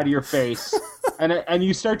the side of your face. And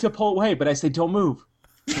you start to pull away, but I say, don't move.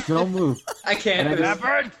 Don't move. I can't.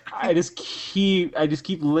 I just keep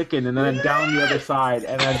licking, and then I'm down the other side,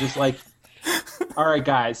 and I'm just like, all right,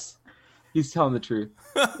 guys, he's telling the truth.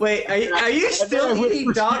 Wait, are you still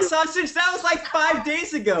eating dog sausage? That was like 5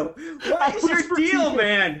 days ago. What is your deal,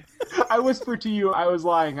 man? I whispered to you I was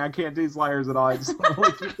lying. I can't taste liars at all. I just want to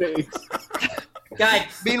lick your face. Guy,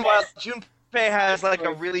 meanwhile, Junpei has like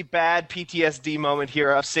a really bad PTSD moment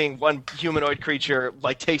here of seeing one humanoid creature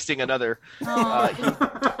like tasting another.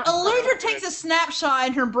 Eludra takes a snapshot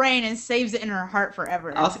in her brain and saves it in her heart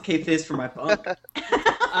forever. I'll also keep this for my bunk.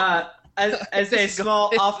 As a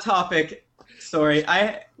small off-topic story,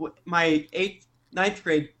 my 8th, 9th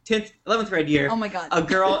grade, 10th, 11th grade year, oh my God, a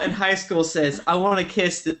girl in high school says, I want to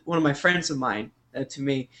kiss one of my friends of mine to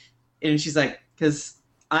me. And she's like, because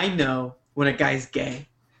I know when a guy's gay.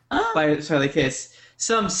 By how they kiss.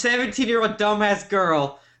 Some 17-year-old dumbass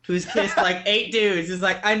girl who's kissed like 8 dudes is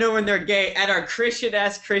like, I know when they're gay at our Christian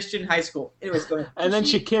high school. Anyways, go ahead. And then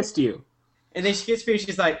she kissed you. And then she kissed me and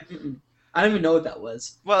she's like, I don't even know what that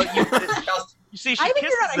was. Well, you see, she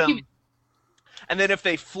kisses them. And then if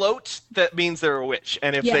they float, that means they're a witch.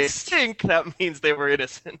 And if they stink, that means they were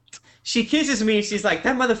innocent. She kisses me and she's like,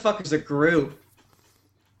 that motherfucker's a Gru.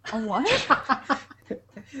 A what?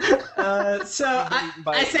 So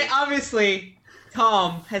I say, obviously,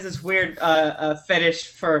 Tom has this weird fetish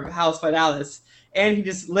for House Vitalis, and he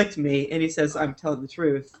just licked me, and he says, I'm telling the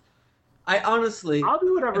truth. I'll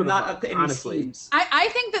do whatever. I'm not up to any schemes. I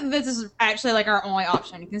think that this is actually like our only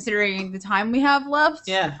option, considering the time we have left.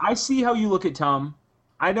 Yeah. I see how you look at Tom.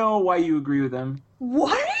 I know why you agree with him.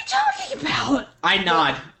 What are you talking about? I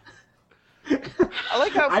nod. I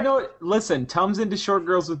like how... I know. Listen, Tom's into short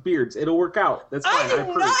girls with beards. It'll work out. That's fine. I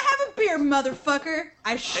do not have a beard, motherfucker.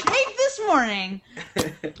 I shaved this morning.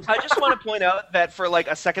 I just want to point out that for like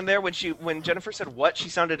a second there, when Jennifer said what, she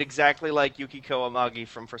sounded exactly like Yukiko Amagi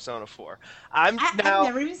from Persona 4. I've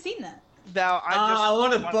never even seen that. Now I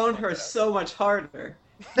want to bone her so much harder.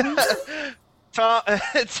 Tim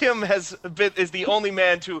is the only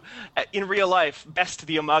man to, in real life, best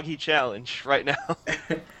the Amagi challenge right now.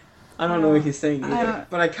 I don't know what he's saying either,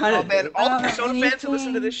 but I kind of... Oh, man, all the Persona fans who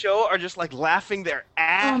listen to this show are just, like, laughing their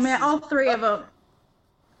ass. Oh, man, all three of them.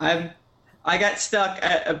 I got stuck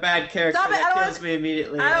at a bad character that kills me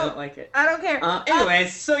immediately. I don't like it. I don't care.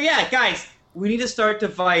 Anyways, so yeah, guys, we need to start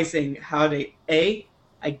devising how to, A,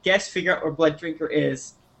 I guess figure out where Blood Drinker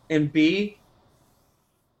is, and B,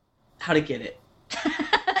 how to get it.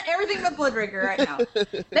 Everything but Blood Drinker right now.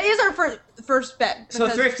 That is our first bet. So,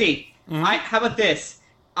 Thrifty, how about this?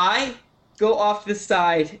 I go off to the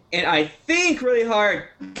side, and I think really hard.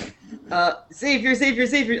 Xavier.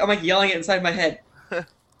 I'm like yelling it inside my head.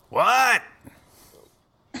 What?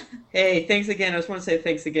 Hey, thanks again. I just want to say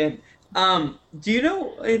thanks again. Do you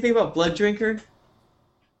know anything about Blood Drinker?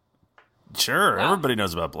 Sure, everybody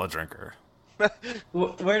knows about Blood Drinker.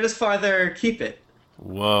 Where does Father keep it?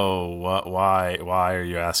 Whoa, why are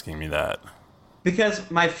you asking me that? Because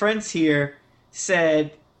my friends here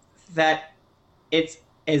said that it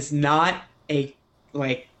is not a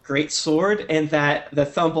great sword, and that the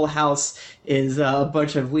Thumble House is a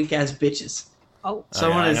bunch of weak ass bitches. Oh,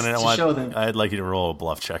 so I wanted to show them. I'd like you to roll a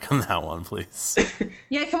bluff check on that one, please.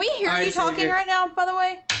 Yeah, can we hear you talking right now? By the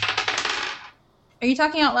way, are you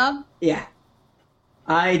talking out loud? Yeah,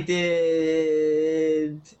 I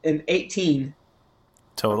did an 18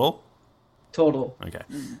 total. Okay.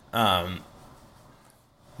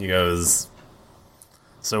 He goes.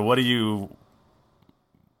 So what do you?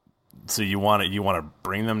 So you want to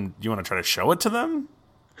bring them? You want to try to show it to them?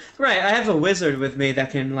 Right. I have a wizard with me that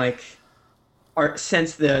can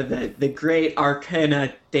sense the great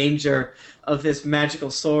arcana danger of this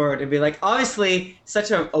magical sword and be like, obviously,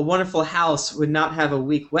 such a wonderful house would not have a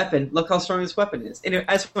weak weapon. Look how strong this weapon is. Anyway,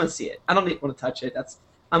 I just want to see it. I don't want to touch it.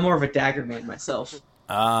 I'm more of a dagger man myself.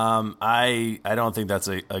 I don't think that's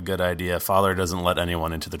a good idea. Father doesn't let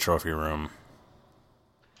anyone into the trophy room.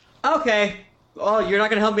 Okay. Well, you're not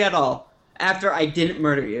going to help me at all. After I didn't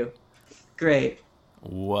murder you. Great.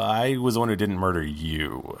 Well, I was the one who didn't murder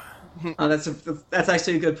you. Oh, that's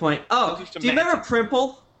actually a good point. Oh, do you remember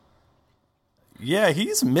Primple? Yeah,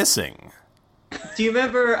 he's missing. Do you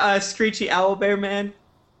remember Screechy Owlbear Man?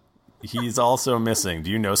 He's also missing. Do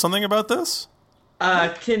you know something about this?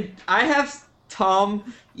 Can I have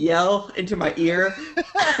Tom yell into my ear?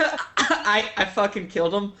 I fucking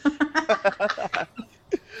killed him.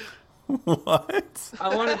 What?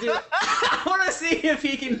 I want to do it. I want to see if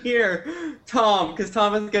he can hear Tom, because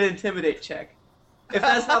Tom is going to intimidate check. If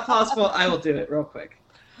that's not possible, I will do it real quick.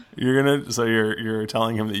 You're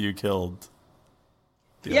telling him that you killed.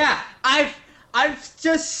 Yeah, I've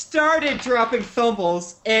just started dropping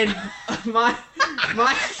thumbles, and my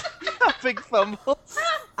dropping thumbles.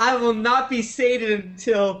 I will not be sated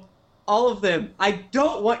until all of them. I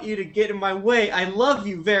don't want you to get in my way. I love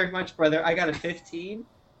you very much, brother. I got a 15.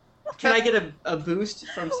 Can I get a boost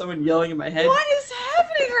from someone yelling in my head? What is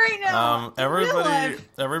happening right now?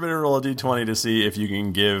 Everybody roll a d20 to see if you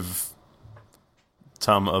can give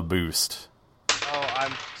Tom a boost. Oh,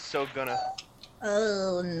 I'm so gonna.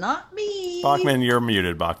 Oh, not me. Bachman, you're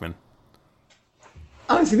muted, Bachman.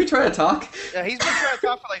 Oh, is he trying to talk? Yeah, he's been trying to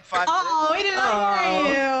talk for like 5 minutes. Oh, we did not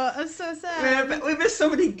hear you. I'm so sad. Man, we missed so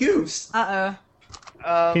many goofs. Can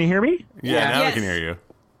you hear me? Yeah, now we can hear you.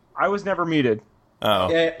 I was never muted. Oh.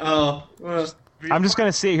 Okay, well. I'm just going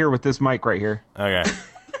to sit here with this mic right here. Okay.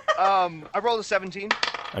 I rolled a 17.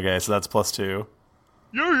 Okay, so that's +2.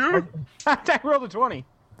 Yeah. I rolled a 20.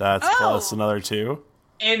 That's plus another 2.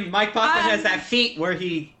 And Mike Bachman has that feat where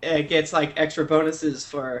he gets extra bonuses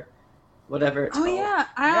for whatever it's called. Yeah,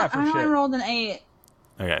 I rolled an 8.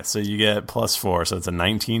 Okay, so you get +4, so it's a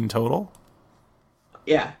 19 total?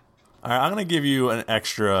 Yeah. All right, I'm gonna give you an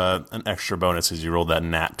extra bonus because you rolled that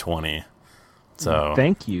nat 20. So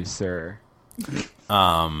thank you, sir.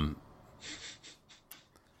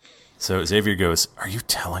 So Xavier goes, "Are you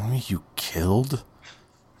telling me you killed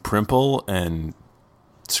Primple and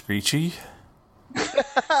Screechy?"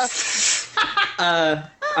 I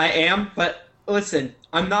am, but listen,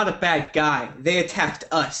 I'm not a bad guy. They attacked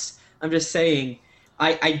us. I'm just saying,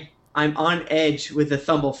 I'm on edge with the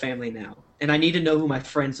Thumble family now, and I need to know who my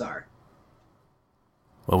friends are.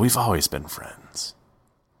 Well, we've always been friends.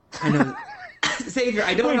 I know. Xavier,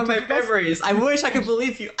 I don't have my memories. I wish I could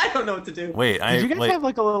believe you. I don't know what to do. Wait, Did you guys have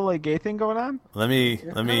like a little like gay thing going on? Let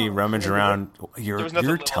me rummage around.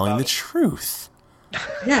 You're telling the truth.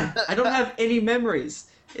 Yeah, I don't have any memories.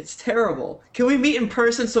 It's terrible. Can we meet in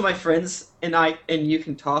person so my friends and you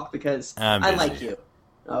can talk because I like you.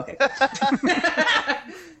 Okay.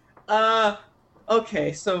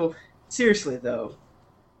 Okay. So seriously though.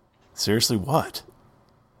 Seriously, what?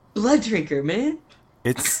 Blood drinker, man.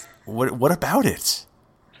 It's what about it?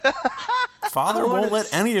 Father won't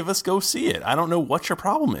let any of us go see it. I don't know what your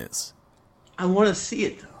problem is. I want to see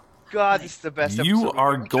it though. God, this is the best. You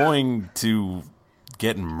are going to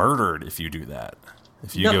get murdered if you do that.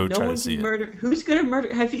 If you go try to see it. Who's gonna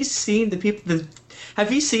murder? Have you seen the people?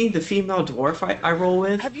 Have you seen the female dwarf I roll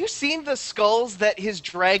with? Have you seen the skulls that his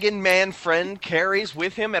dragon man friend carries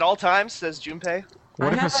with him at all times? Says Junpei.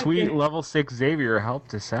 What if a sweet level 6 Xavier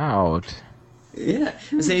helped us out? Yeah,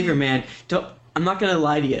 Xavier, man. I'm not gonna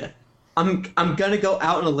lie to you. I'm gonna go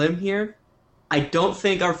out on a limb here. I don't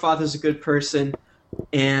think our father's a good person,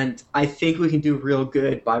 and I think we can do real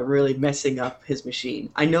good by really messing up his machine.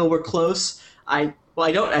 I know we're close. I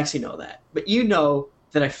don't actually know that, but you know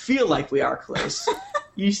that I feel like we are close.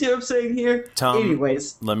 You see what I'm saying here? Tom,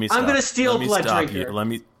 anyways, let me stop. I'm gonna steal Blood Drinker.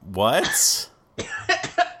 What?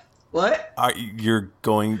 What? You're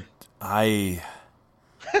going? I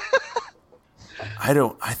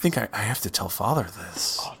think I have to tell Father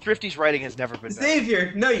this. Oh, Thrifty's writing has never been better.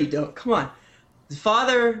 Xavier, no, you don't. Come on. The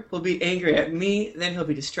father will be angry at me, then he'll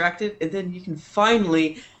be distracted, and then you can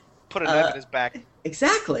finally put a knife in his back.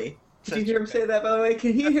 Exactly. Did you hear him say that, by the way?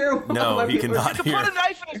 Can he hear? No, he cannot hear. Put a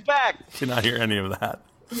knife in his back. He cannot hear any of that.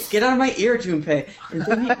 Get out of my ear, Junpei. And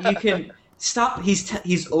then you can stop.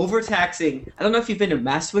 He's overtaxing. I don't know if you've been to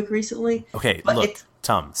Mastwick recently. Okay, look,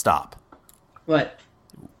 Tom, stop. What?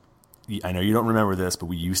 I know you don't remember this, but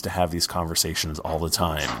we used to have these conversations all the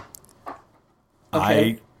time.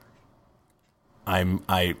 Okay. I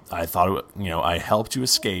thought, I helped you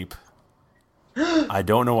escape. I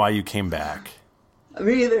don't know why you came back.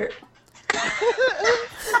 Me either.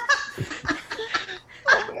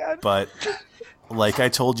 But like I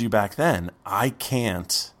told you back then, I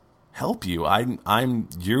can't help you. I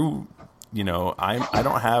don't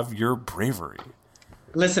have your bravery.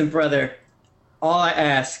 Listen, brother, all I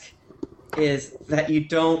ask is that you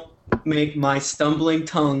don't make my stumbling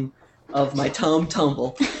tongue of my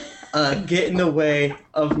tumble get in the way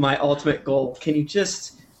of my ultimate goal. Can you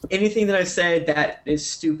just, anything that I said that is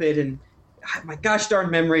stupid and my gosh darn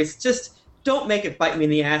memories, just don't make it bite me in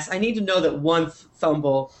the ass. I need to know that one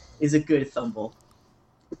thumble is a good thumble.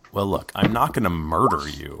 Well, look, I'm not going to murder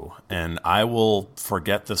you, and I will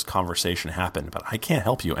forget this conversation happened, but I can't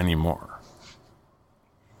help you anymore.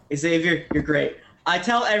 Xavier, you're great. I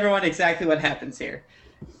tell everyone exactly what happens here.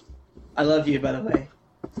 I love you, by the way.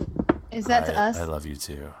 Is that to us? I love you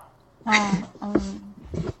too.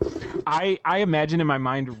 I imagine in my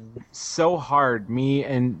mind so hard me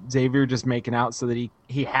and Xavier just making out so that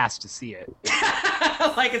he has to see it.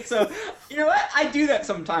 Like it's so. You know what? I do that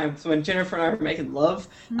sometimes when Jennifer and I are making love.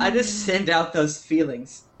 I just send out those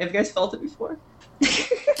feelings. Have you guys felt it before?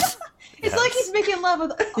 It's like he's making love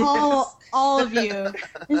with all of you.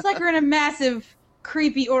 It's like we're in a massive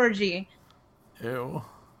creepy orgy. Ew.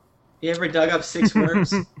 You ever dug up 6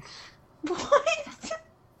 worms? What?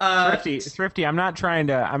 Thrifty, I'm not trying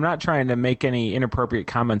to make any inappropriate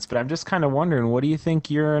comments, but I'm just kind of wondering, what do you think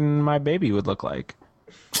you and my baby would look like?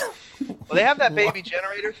 Well, they have that baby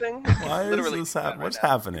generator thing. Why is this happening? What's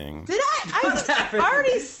happening? Did I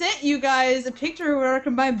already sent you guys a picture of what our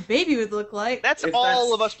combined baby would look like. That's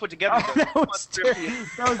all of us put together. That was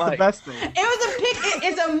the best thing. It was a pic.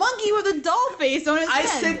 It's a monkey with a doll face on his head. I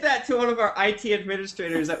sent that to one of our IT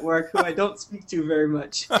administrators at work, who I don't speak to very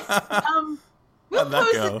much. We'll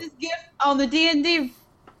post this GIF on the D&D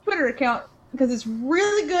Twitter account because it's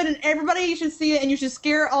really good and everybody should see it, and you should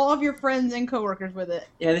scare all of your friends and coworkers with it.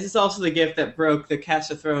 Yeah, this is also the GIF that broke the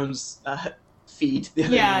Cast of Thrones feed the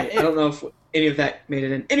other night. I don't know if any of that made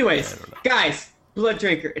it in. Anyways, guys, Blood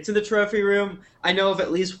Drinker. It's in the trophy room. I know of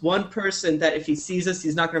at least one person that if he sees us,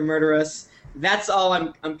 he's not going to murder us. that's all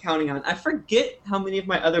I'm counting on. I forget how many of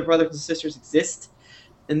my other brothers and sisters exist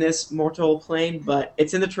in this mortal plane, but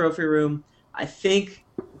it's in the trophy room. I think,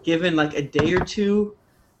 given like a day or two,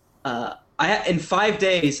 in 5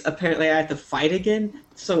 days, apparently I have to fight again.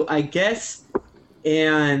 So I guess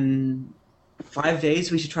in 5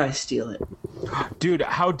 days we should try to steal it. Dude,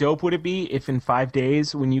 how dope would it be if in 5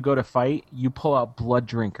 days, when you go to fight, you pull out Blood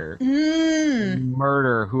Drinker, and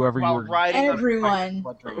murder whoever you were. Everyone.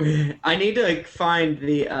 I need to find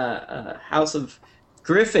the House of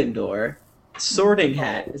Gryffindor sorting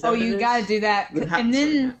hat. Is that Oh, what it you is? gotta do that. The hat And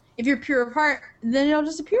sorting then, hat. if you're pure of heart, then it'll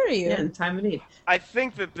just appear to you. Yeah, in time of need. I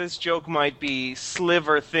think that this joke might be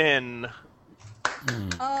sliver thin.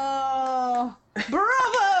 Oh,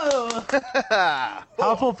 bravo!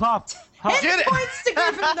 Hufflepuff. Hit points to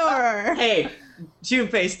Gryffindor. Hey,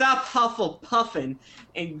 Junpei, stop puffing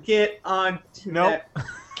and get on to Nope.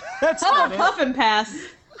 that Puff and pass.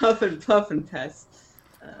 huff and pass.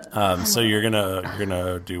 So you're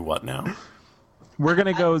gonna do what now? We're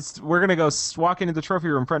gonna go walk into the trophy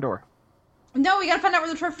room front door. No, we gotta find out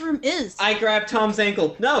where the trophy room is. I grab Tom's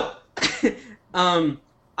ankle. No!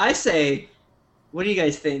 I say, what do you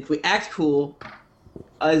guys think? We act cool.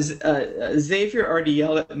 Xavier already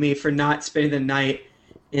yelled at me for not spending the night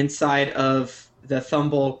inside of the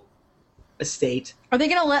Thumble estate. Are they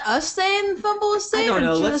gonna let us stay in the Thumble estate? I don't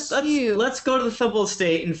know. Or Let's just you? let's go to the Thumble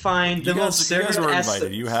estate and find the most You guys were servant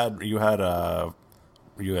invited.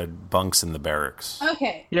 You had bunks in the barracks.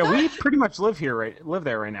 Okay. Yeah, we pretty much live there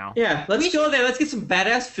right now. Yeah, let's go there. Let's get some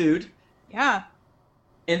badass food. Yeah.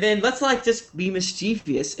 And then let's just be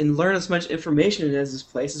mischievous and learn as much information as this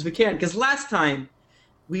place as we can. Because last time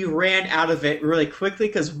we ran out of it really quickly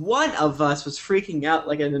because one of us was freaking out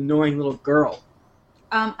like an annoying little girl.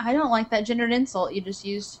 I don't like that gendered insult you just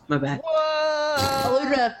used. My bad.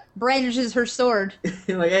 Aludra brandishes her sword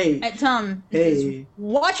Like, hey, at Tom. hey.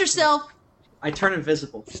 Watch yourself. I turn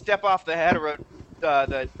invisible. Step off the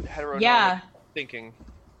heteronormative Yeah. thinking.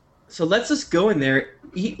 So let's just go in there,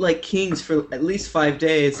 eat like kings for at least 5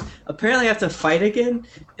 days. Apparently I have to fight again,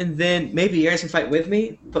 and then maybe you guys can fight with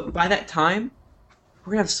me. But by that time,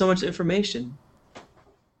 we're gonna have so much information.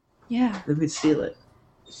 Yeah. Then we'd steal it.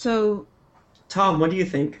 So, Tom, what do you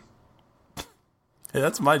think? Hey,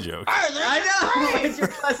 that's my joke. I know! It's your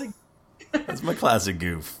classic. That's my classic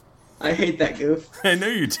goof. I hate that goof. I know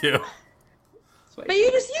you do. but you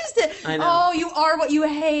just used it. I know. Oh, you are what you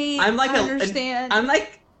hate. I'm like I understand. I'm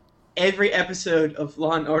like every episode of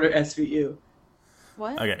Law and Order SVU.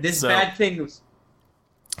 What? Okay, This so, bad thing was.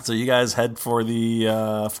 So you guys head for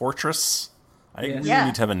the fortress. I Yes. really Yeah.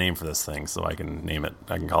 need to have a name for this thing so I can name it.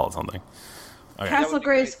 I can call it something. Okay. Castle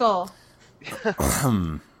Grayskull.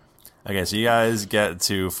 Okay, so you guys get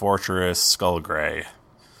to Fortress Skullgray.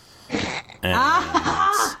 And,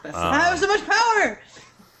 I have so much power.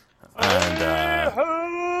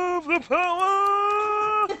 Have the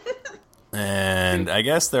power. And I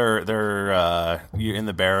guess they're you in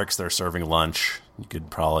the barracks. They're serving lunch. You could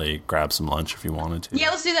probably grab some lunch if you wanted to. Yeah,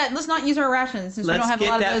 let's do that. Let's not use our rations since we Let's don't have a get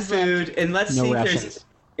lot that of those food left. and let's No see if rations. there's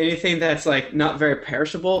anything that's like not very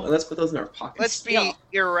perishable, and let's put those in our pockets. Let's be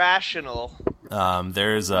irrational.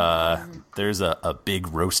 There's a big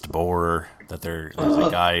roast boar that there's a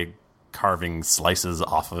guy carving slices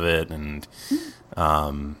off of it, and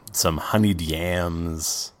some honeyed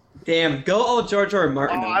yams. Damn, go old George R. R.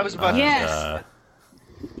 Martin. Oh, I was about Yes.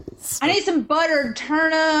 I need some buttered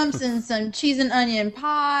turnips and some cheese and onion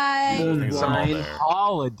pie. Things are all wine. there.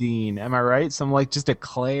 Pauladine, am I right? Some like just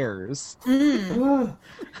eclairs.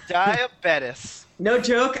 Diabetes. No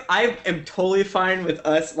joke, I am totally fine with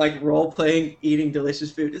us like role playing eating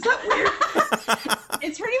delicious food. Is that weird?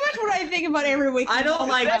 It's pretty much what I think about every week. I don't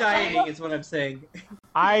like dieting, is what I'm saying.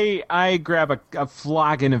 I grab a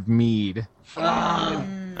flagon of mead.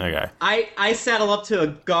 Okay. I saddle up to a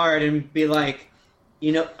guard and be like,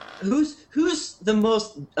 you know, who's the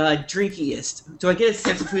most drinkiest? Do I get a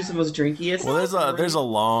sense of who's the most drinkiest? Well, there's a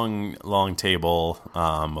long table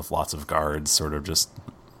with lots of guards, sort of just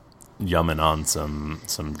yumming on some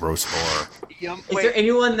roast boar. Is there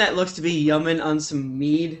anyone that looks to be yumming on some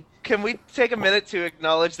mead? Can we take a minute to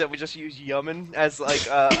acknowledge that we just use yummin as like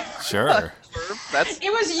Sure. verb? That's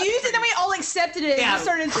It was used and then we all accepted it. Yeah, and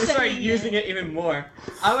started we started saying using it even more.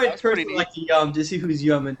 I would That's pretty personally neat. like to yum to see who's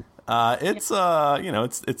yumming. It's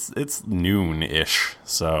it's noon-ish,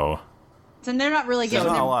 so And they're not really there's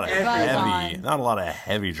getting not a lot of their buzz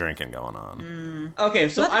heavy drinking going on. Okay,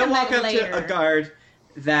 so Let's I come walk back up to later. a guard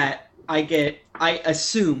that I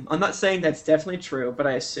assume, I'm not saying that's definitely true, but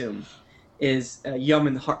I assume, is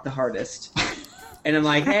yumming the hardest. And I'm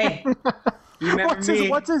like, hey, You remember me?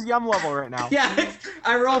 What's his yum level right now? Yeah,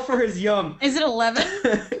 I roll for his yum. Is it 11?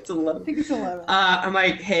 It's 11. I think it's 11. I'm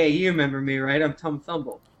like, hey, you remember me, right? I'm Tom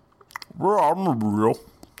Thumble. Well, I'm real.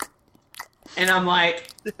 And I'm like,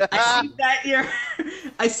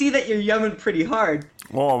 I see that you're yumming pretty hard.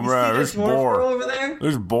 Oh man, this boar over there?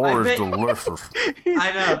 This boar is delicious.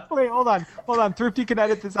 I know. Wait, hold on. Thrifty can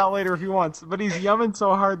edit this out later if he wants, but he's yumming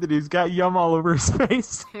so hard that he's got yum all over his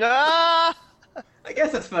face. Ah, I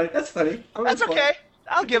guess that's funny. That's funny. that's okay.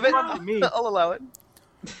 I'll give it. I'll allow it.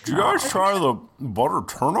 Did you guys try the butter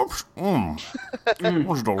turnips? It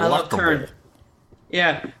was delectable. I love turn.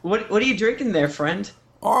 Yeah. What are you drinking there, friend?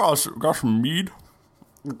 Oh, got some mead.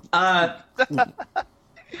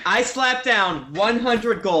 I slap down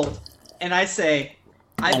 100 gold, and I say,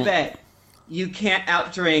 I bet you can't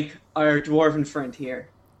outdrink our dwarven friend here.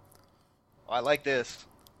 Oh, I like this.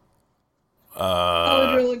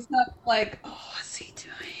 Older looks up like, what's he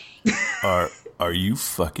doing? Are you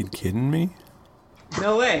fucking kidding me?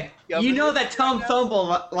 No way. You know that Tom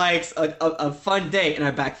Thumble likes a fun date, and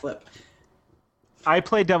I backflip. I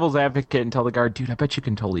play devil's advocate and tell the guard, dude, I bet you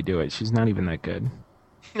can totally do it. She's not even that good.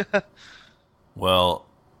 Well,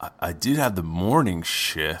 I did have the morning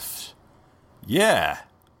shift. Yeah,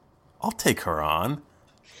 I'll take her on.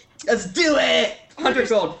 Let's do it! 100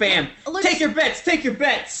 gold, bam. Take your bets.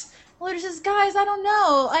 Older says, guys, I don't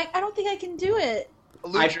know. I don't think I can do it.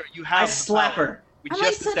 Eludra, you have I slap her.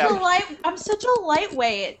 I'm such a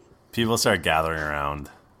lightweight. People start gathering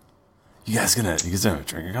around. You guys gonna have a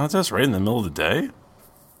drinking contest right in the middle of the day?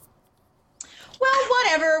 Well,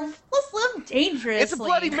 whatever. Let's live dangerously. It's a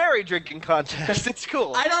Bloody Mary drinking contest. It's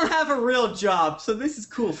cool. I don't have a real job, so this is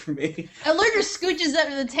cool for me. Eludra scooches up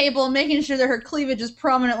to the table, making sure that her cleavage is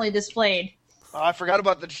prominently displayed. Oh, I forgot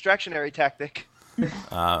about the distractionary tactic.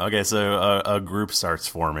 Okay, so a group starts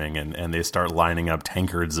forming, and they start lining up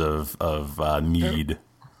tankards of mead.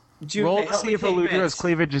 Roll to see if Eludra's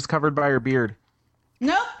cleavage is covered by her beard.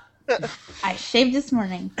 Nope. I shaved this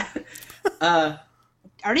morning.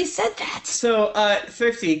 Already said that. So,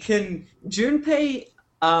 Thrifty, can Junpei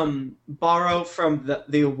borrow from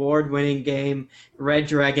the award-winning game Red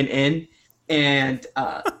Dragon Inn and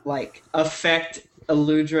affect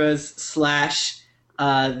Eludra's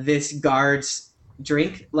 / this guard's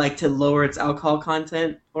drink, like to lower its alcohol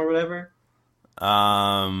content or whatever?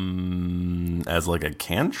 As like a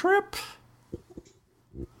cantrip?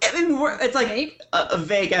 I mean, it's like a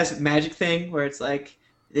vague ass magic thing where it's like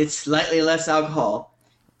it's slightly less alcohol.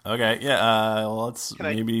 Okay, yeah. Let's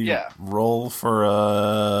roll for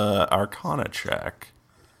a Arcana check.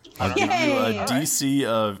 I'll give you a DC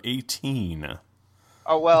of 18.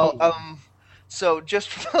 Oh well. So just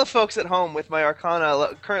for the folks at home, with my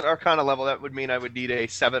current Arcana level, that would mean I would need a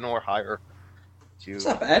 7 or higher. It's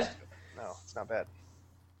not bad. No, it's not bad.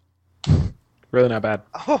 Really not bad.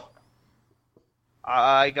 Oh,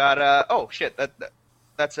 I got oh shit.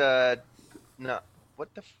 That's a no.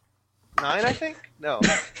 What the 9? I think no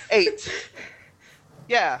 8.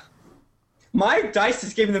 Yeah. My dice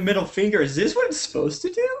is giving the middle finger. Is this what it's supposed to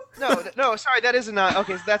do? No. Sorry, that is a 9.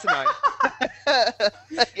 Okay, so that's a 9.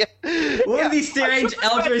 What are these strange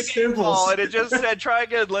eldritch symbols? And it just said try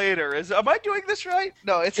again later. Am I doing this right?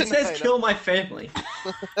 No, it says kill my family.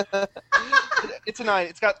 It's a 9.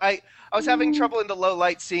 It's got I was having trouble in the low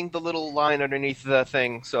light seeing the little line underneath the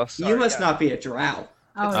thing. So sorry, you must not be a drow.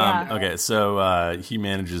 Oh yeah. Okay, so he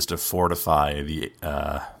manages to fortify the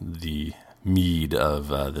mead of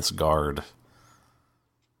this guard.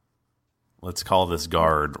 Let's call this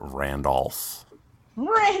guard Randolph.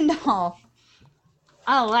 Randolph.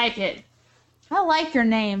 I like it. I like your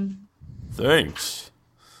name. Thanks.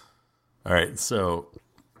 All right, so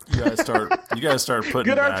you guys start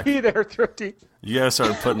putting good back. RP there, Thrifty. You guys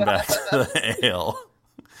start putting back the ale.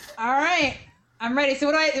 All right, I'm ready. So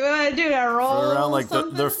what do I do? I roll For around like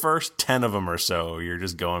something? the first 10 of them or so, you're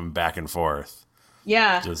just going back and forth.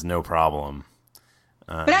 Yeah. Just no problem.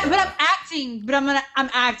 But I'm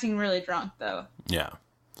acting really drunk though. Yeah.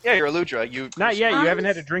 Yeah, you're Eludra. Not yet. You haven't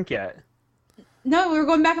had a drink yet. No, we were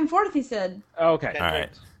going back and forth. He said. Oh, okay. All right.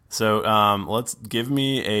 So let's give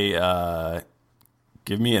me an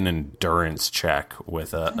endurance check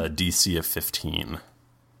with a DC of 15.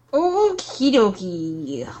 Okie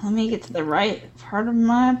dokie. Let me get to the right part of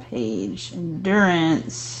my page.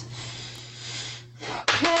 Endurance.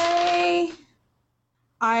 Okay.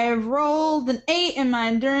 I rolled an 8 and my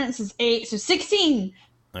endurance is 8, so 16.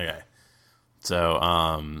 Okay. So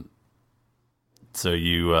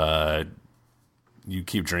you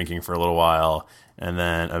keep drinking for a little while, and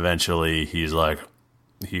then eventually he goes,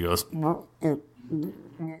 and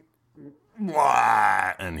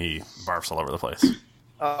he barfs all over the place.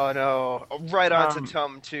 Oh no! Right onto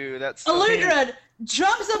Tum too. That's Aludra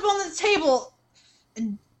jumps up on the table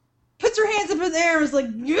and puts her hands up in the air and was like,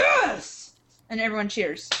 "Yes!" And everyone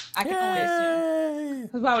cheers. I can only assume.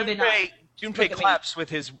 'Cause why would they not? Junpei claps with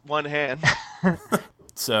his one hand.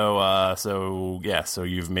 So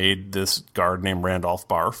you've made this guard named Randolph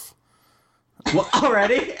Barf. What,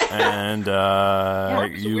 already? And It's a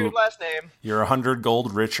weird last name. You're 100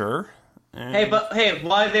 gold richer. And... Hey,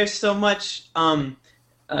 why there's so much a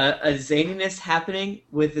zaniness happening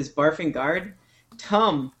with this barfing guard?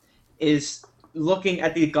 Tum is looking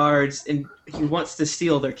at the guards and he wants to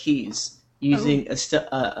steal their keys using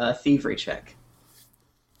a thievery check.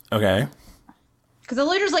 Okay. Because the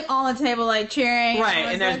leader's like on the table, like cheering. Right,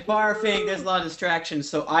 and there's barfing, there's a lot of distractions.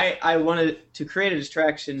 So I wanted to create a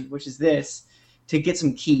distraction, which is this, to get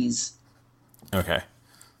some keys. Okay.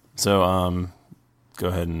 So go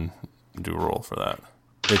ahead and do a roll for that.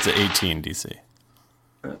 It's an 18 DC.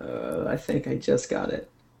 I think I just got it.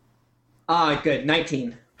 Good,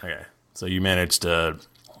 19. Okay. So you managed to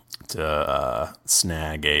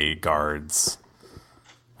snag a guard's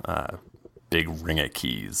big ring of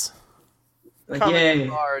keys. Comic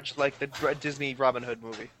large, like the Disney Robin Hood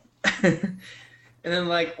movie. And then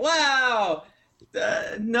wow!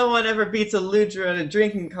 No one ever beats Aludra at a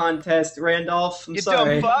drinking contest, Randolph. I'm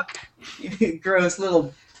sorry. Dumb fuck! You gross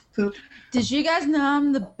little poop. Did you guys know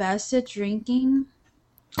I'm the best at drinking?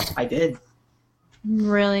 I did. I'm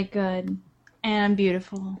really good. And I'm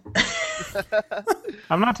beautiful.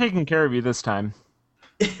 I'm not taking care of you this time.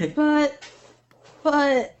 But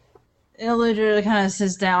Aludra kind of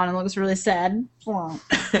sits down and looks really sad.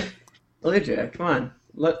 Aludra, come on.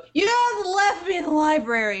 Look. You guys left me in the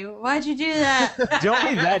library. Why'd you do that? Don't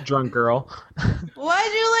be that drunk, girl.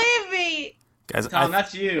 Why'd you leave me? Guys,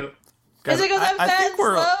 not you. Guys, Is it because I'm fat and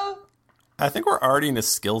slow? I think we're already in a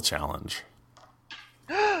skill challenge.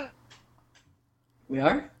 We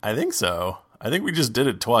are? I think so. I think we just did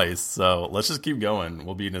it twice, so let's just keep going.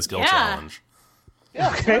 We'll be in a skill challenge.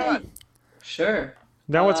 Yeah, Okay. Sure.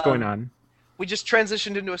 Now what's going on? We just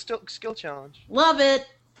transitioned into a skill challenge. Love it.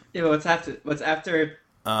 Yeah, what's after?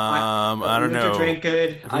 I don't know. Drink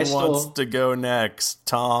good. Who wants to go next?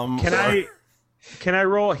 Tom? Can I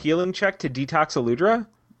roll a healing check to detox Aludra?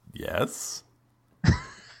 Yes. All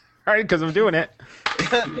right, because I'm doing it.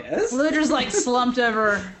 Yes. Aludra's slumped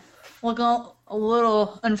over, looking a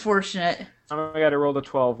little unfortunate. I got to roll the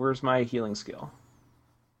 12. Where's my healing skill?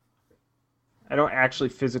 I don't actually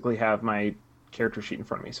physically have my character sheet in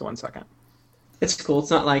front of me, so 1 second. It's cool.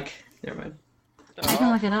 It's not like... Never mind. I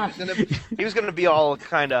can look it up. He was gonna be all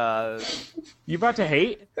kind of... You about to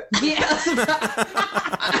hate? Yes.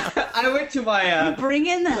 I went to my bring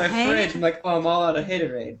in the fridge. I'm like, I'm all out of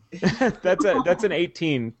Haterade. That's an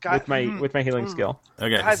 18 with my healing skill.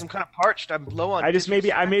 Okay. Guys, I'm kind of parched. I'm low on... I just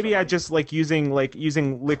I just using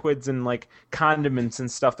liquids and condiments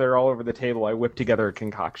and stuff that are all over the table. I whip together a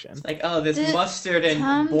concoction. It's like, this mustard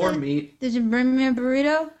and boar meat. Did you bring me a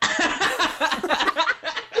burrito?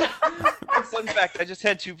 Fun fact, I just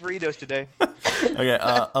had 2 burritos today. Okay,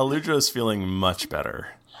 Aludra is feeling much better.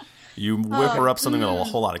 You whip her up something with a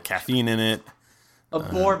whole lot of caffeine in it. A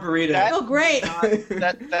boar burrito. That, oh, great.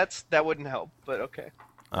 That wouldn't help, but okay.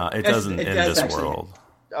 It doesn't in this actually. world.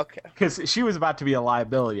 Okay. Because she was about to be a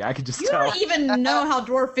liability. I could just You tell. don't even know how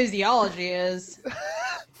dwarf physiology is.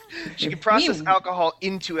 She can process alcohol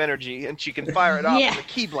into energy, and she can fire it off with a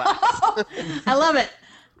key blast. I love it.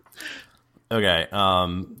 Okay,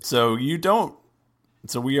 so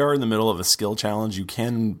we are in the middle of a skill challenge. You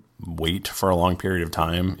can wait for a long period of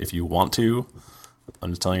time if you want to. I'm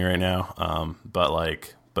just telling you right now.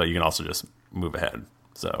 But you can also just move ahead.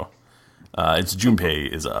 So, it's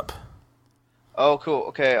Junpei is up. Oh, cool.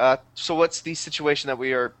 Okay, so what's the situation that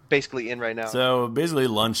we are basically in right now? So basically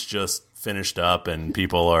lunch just finished up and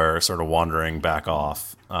people are sort of wandering back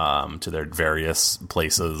off to their various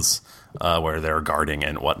places where they're guarding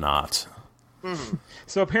and whatnot. Mm-hmm.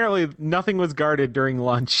 So apparently nothing was guarded during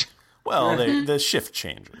lunch. Well, the shift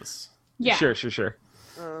changes. Yeah. Sure.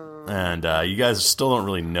 And you guys still don't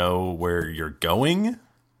really know where you're going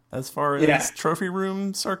as far as trophy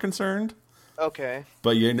rooms are concerned. Okay.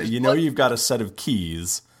 But you know you've got a set of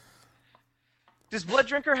keys. Does Blood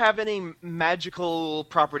Drinker have any magical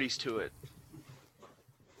properties to it?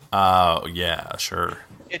 Yeah, sure.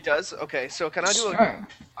 It does? Okay, so can I do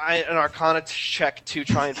an Arcana check to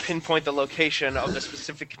try and pinpoint the location of the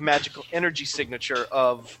specific magical energy signature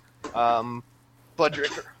of Blood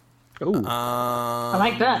Drinker? Ooh. I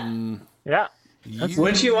like that. Yeah.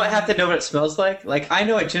 Wouldn't you have to know what it smells like? Like, I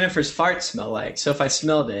know what Jennifer's farts smell like, so if I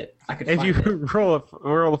smelled it, I could find it.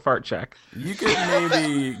 roll a fart check. You could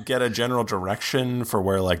maybe get a general direction for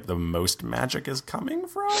where, like, the most magic is coming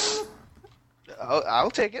from? I'll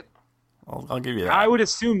take it. I'll give you that. I would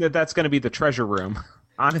assume that that's going to be the treasure room,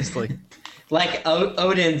 honestly. Like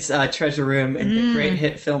Odin's treasure room in the great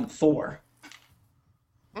hit film Thor.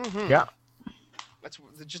 Mm-hmm. Yeah. That's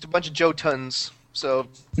just a bunch of Jotuns. So,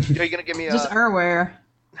 are you going to give me a... Just Erware.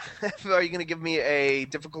 Are you going to give me a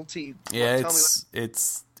difficulty? Yeah,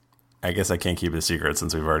 it's... I guess I can't keep it a secret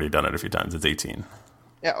since we've already done it a few times. It's 18.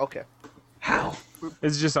 Yeah, okay. How?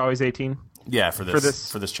 Is it just always 18? Yeah, for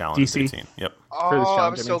this challenge, DC? it's 18. Yep. Oh, I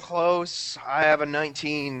was so close. I have a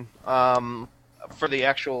 19 for the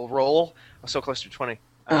actual roll. I was so close to 20.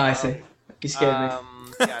 Oh, I see. You scared me.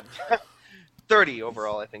 Yeah. 30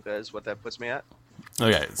 overall, I think that is what that puts me at.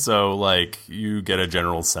 Okay, so, like, you get a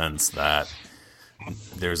general sense that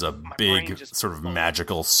there's a big sort of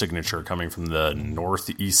magical signature coming from the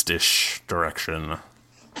northeast-ish direction.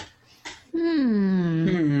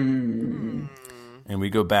 And we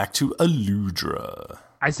go back to Aludra.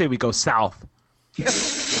 I say we go south.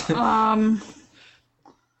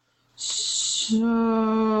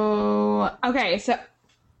 Okay, so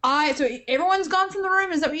everyone's gone from the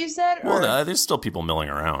room. Is that what you said? Or? Well, there's still people milling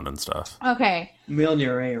around and stuff. Okay. Milling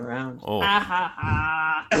your way around. Oh.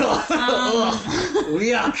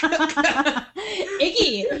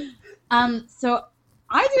 Icky. So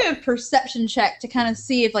I do a perception check to kind of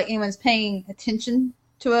see if like anyone's paying attention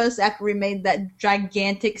to us after we made that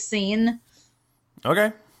gigantic scene.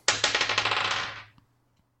 Okay.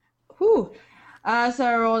 Whew. So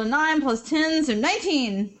I rolled a 9 plus 10, so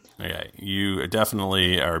 19. Okay, you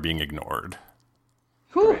definitely are being ignored.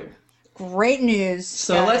 Whew. Great news.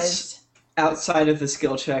 So guys. let's, outside of the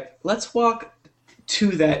skill check, let's walk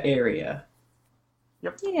to that area.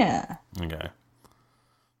 Yep. Yeah. Okay.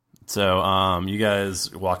 So, you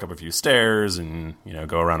guys walk up a few stairs and,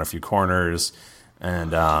 go around a few corners,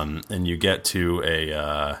 and you get to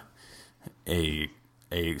a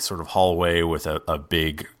sort of hallway with a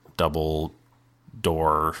big double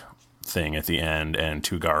door thing at the end and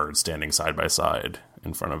two guards standing side by side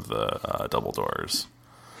in front of the double doors.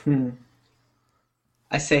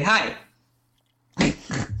 I say hi.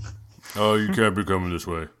 Oh, you can't be coming this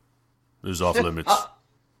way. There's off limits.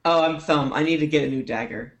 I'm Thumb. I need to get a new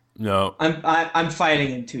dagger. No. I'm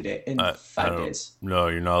fighting in 5 days. No,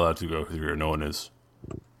 you're not allowed to go through here. No one is.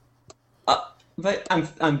 But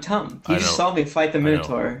I'm Tum. You just saw me fight the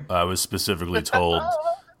Minotaur. I was specifically told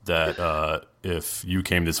that if you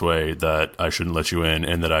came this way, that I shouldn't let you in,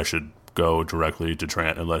 and that I should go directly to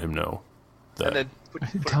Trant and let him know. That.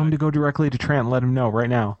 Tell him to go directly to Trant and let him know right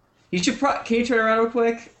now. You should. Can you turn around real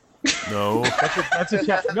quick? No. That's a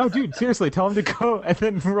chat. No, dude. Seriously, tell him to go and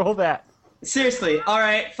then roll that. Seriously. All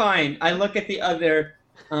right. Fine. I look at the other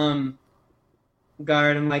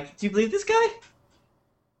guard. I'm like, do you believe this guy?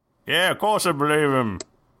 Yeah, of course I believe him.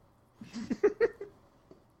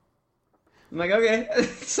 I'm like, okay.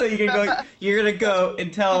 So you're gonna go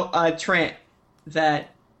and tell Trant that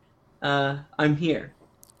I'm here.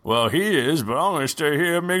 Well, he is, but I'm gonna stay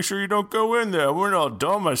here and make sure you don't go in there. We're not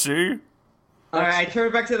dumb, I see. All right, I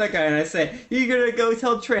turn back to that guy and I say, you're gonna go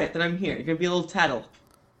tell Trant that I'm here. You're gonna be a little tattle.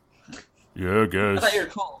 Yeah, I guess. I thought you were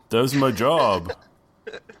cool. That's my job.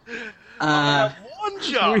 I have one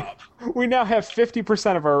job. We now have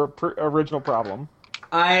 50% of our original problem.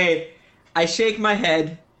 I shake my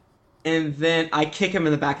head, and then I kick him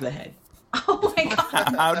in the back of the head. Oh my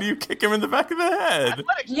god. How do you kick him in the back of the head?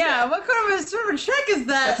 Yeah, what kind of a sort of check is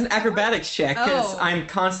that? That's an acrobatics check, because I'm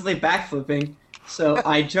constantly backflipping. So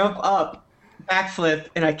I jump up, backflip,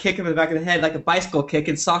 and I kick him in the back of the head like a bicycle kick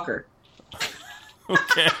in soccer.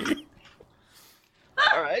 Okay.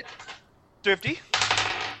 All right. Thrifty.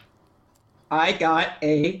 I got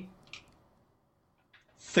a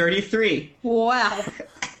 33. Wow.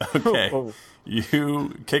 Okay.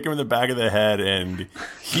 You kick him in the back of the head, and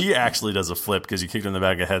he actually does a flip because you kicked him in the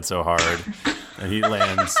back of the head so hard, and he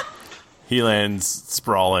lands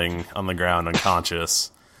sprawling on the ground,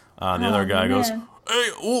 unconscious. The other guy goes, "Hey,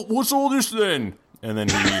 what's all this then?" And then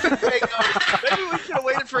he maybe we should have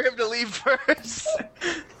waited for him to leave first.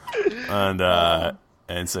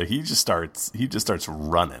 And so he just starts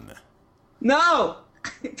running. No!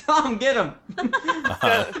 Tom, get him!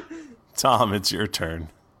 Tom, it's your turn.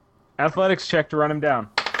 Athletics check to run him down.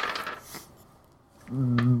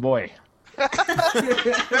 Boy.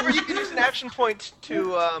 Remember, you can use an action point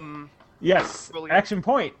to, Yes, action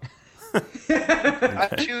point. I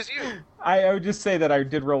choose you. I would just say that I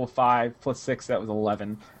did roll a 5 plus 6, that was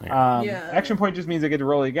 11. Action point just means I get to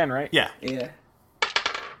roll it again, right? Yeah. Yeah.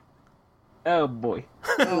 Oh boy.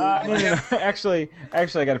 No. Actually, I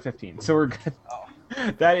got a 15, so we're good.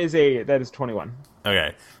 That is 21.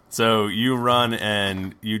 Okay, so you run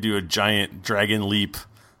and you do a giant dragon leap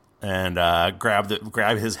and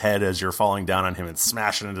grab his head as you're falling down on him and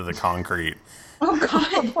smash it into the concrete. Oh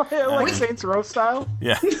God! Like Saints Row style.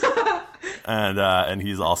 Yeah, and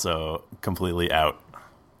he's also completely out.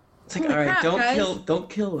 It's like, all right, don't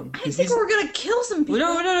kill him. I think we're gonna kill some people.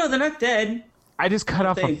 No, they're not dead. I just cut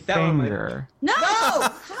off a finger. No!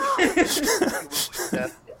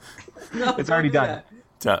 It's already done.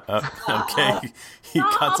 Okay, he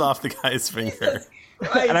cuts off the guy's finger,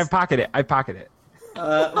 and I pocket it.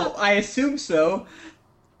 Well, I assume so.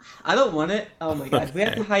 I don't want it. Oh my god, we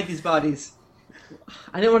have to hide these bodies.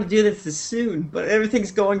 I didn't want to do this soon, but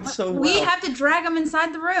everything's going so well. We have to drag them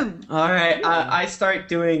inside the room. All right, I start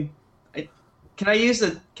doing. Can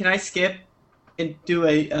I skip and do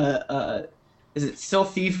a? Is it still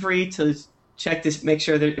thievery to check this? Make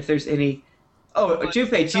sure that if there's any. Oh,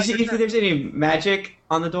 Junpei, do you see if there's any magic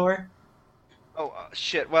on the door? Oh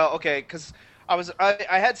shit! Well, okay, because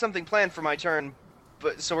I had something planned for my turn,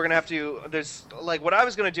 but so we're gonna have to. There's like what I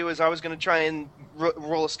was gonna do is I was gonna try and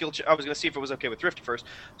roll a skill check. I was gonna see if it was okay with Thrifty first.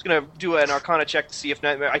 I was gonna do an Arcana check to see if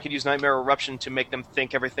I could use Nightmare Eruption to make them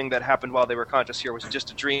think everything that happened while they were conscious here was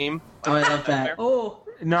just a dream. Oh, I love that. Oh.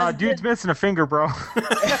 No, dude's missing a finger, bro.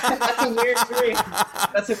 That's a weird dream.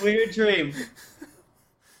 That's a weird dream.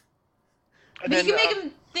 But you can make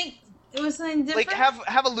him think it was something different. Like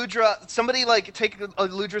have Aludra, somebody like take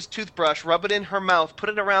Aludra's toothbrush, rub it in her mouth, put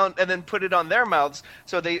it around, and then put it on their mouths,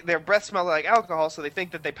 so their breath smells like alcohol, so they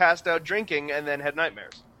think that they passed out drinking and then had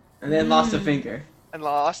nightmares. And then lost a finger. And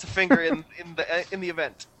lost a finger in the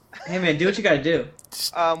event. Hey man, do what you gotta do.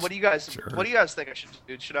 What do you guys think I should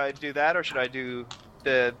do? Should I do that or should I do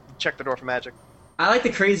the check the door for magic? I like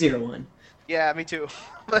the crazier one. Yeah, me too.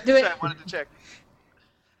 Do it. I wanted to check.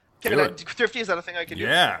 Thrifty, is that a thing I can do?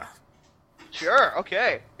 Yeah. Sure.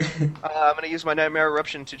 Okay. I'm gonna use my Nightmare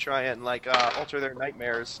Eruption to try and alter their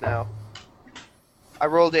nightmares now. I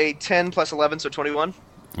rolled a 10 plus 11, so 21.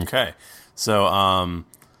 Okay. So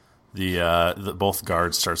the both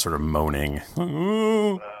guards start sort of moaning.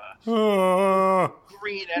 Green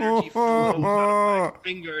energy flows out of my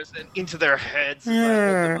fingers and into their heads.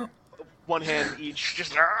 One hand each.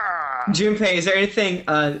 Just. Junpei, is there anything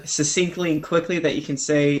succinctly and quickly that you can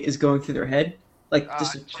say is going through their head? Like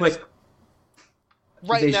just a quick.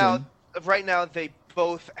 Right now, they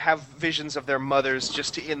both have visions of their mothers,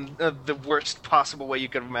 just in the worst possible way you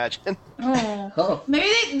could imagine. Oh. Maybe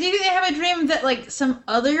do they have a dream that like some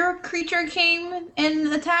other creature came and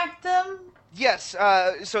attacked them? Yes.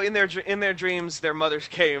 So in their dreams, their mothers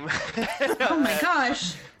came. Oh my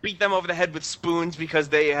gosh. Beat them over the head with spoons because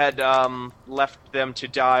they had left them to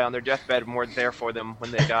die on their deathbed and weren't there for them when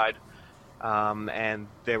they died. And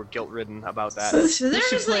they were guilt-ridden about that. So they're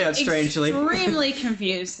just extremely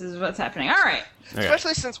confused is what's happening. All right. Okay.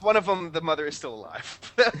 Especially since one of them, the mother, is still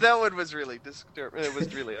alive. That one was really disturbing. It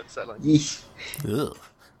was really unsettling. Ugh.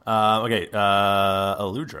 Okay,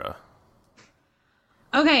 Aludra.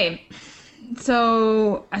 Okay,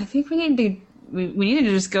 so I think we need to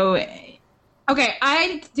just go. Okay,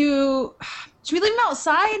 should we leave him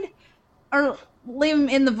outside or leave him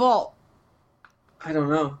in the vault? I don't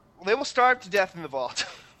know. They will starve to death in the vault.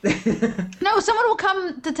 No, someone will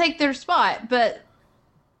come to take their spot, but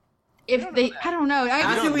I don't know.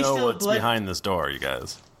 I don't know what's behind this door, you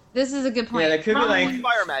guys. This is a good point. Yeah, there could be like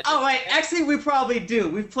fire magic. Oh wait, actually we probably do.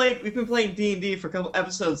 We've been playing D&D for a couple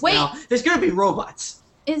episodes now. There's gonna be robots.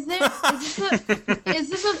 Is this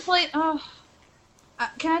a plate? Oh,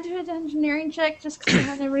 can I do an engineering check just because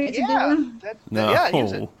I never get to do one? Yeah,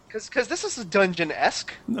 use it. Because this is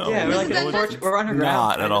dungeon-esque. No, yeah, we're underground.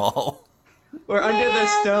 Not at all. We're under the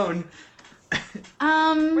stone.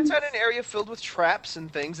 We're inside an area filled with traps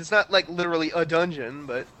and things. It's not like literally a dungeon,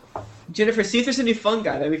 but. Jennifer, see if there's any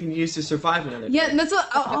fungi that we can use to survive another day. Yeah, that's what.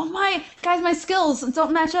 Oh my guys, my skills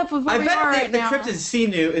don't match up with what we are right now. I bet the Cryptid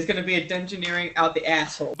Xenu is going to be a dungeoneering out the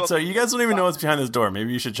asshole. So you guys don't even know what's behind this door.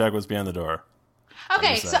 Maybe you should check what's behind the door.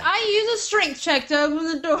 Okay, so I use a strength check to open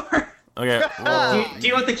the door. Okay. Well, do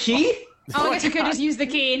you want the key? Oh, I guess you could just use the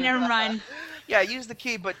key. Never mind. Yeah, use the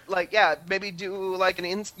key, but maybe do like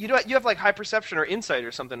you have like high perception or insight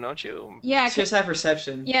or something, don't you? Yeah, it's just high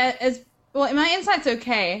perception. Yeah, my insight's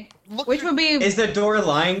okay. Which would be. Is the door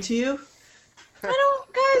lying to you? I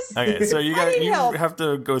don't, guys. Okay, so you have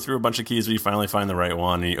to go through a bunch of keys, but you finally find the right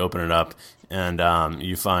one, and you open it up, and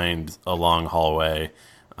you find a long hallway.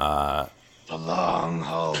 The long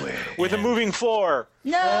hallway. With a moving floor.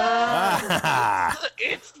 No.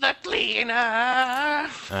 It's the cleaner.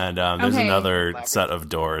 And there's Okay. another set of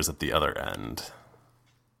doors at the other end.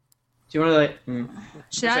 Do you want to like?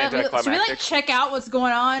 Should we like check out what's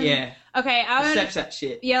going on? Yeah. Okay, Percept that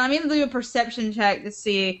shit. Yeah, let me do a perception check to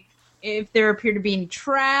see if there appear to be any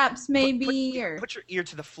traps, maybe, or. Put your ear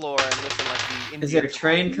to the floor and listen like the Indians. Is there a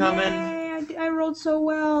train coming? Yay, I rolled so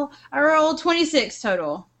well. I rolled 26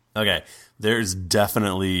 total. Okay, there's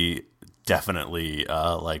definitely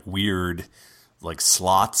like weird like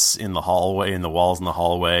slots in the hallway, in the walls in the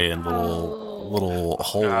hallway, and little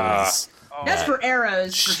holes. That's for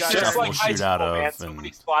arrows. Just like high school, man. So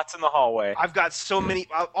many spots in the hallway. I've got so many.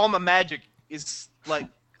 All my magic is like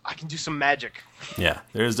I can do some magic. Yeah,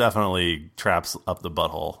 there's definitely traps up the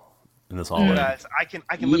butthole in this hallway. Guys, I can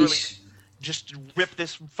literally just rip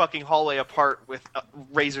this fucking hallway apart with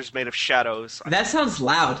razors made of shadows. That sounds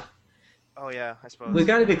loud. Oh yeah, I suppose. We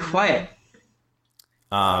got to be quiet.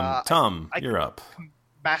 Tom, you're up.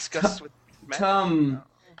 Mask us with. Tom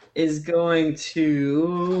is going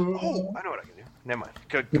to. Oh, I know what I can do. Never mind.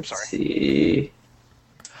 Good. I'm sorry. Let's see.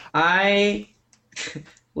 I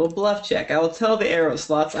will bluff check. I will tell the arrow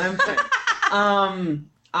slots. I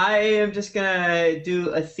am just gonna do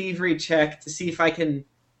a thievery check to see if I can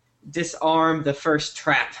disarm the first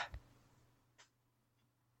trap,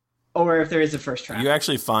 or if there is a first trap. You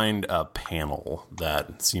actually find a panel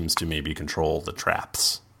that seems to maybe control the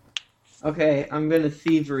traps. Okay, I'm gonna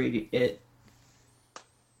thievery it.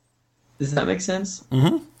 Does that make sense?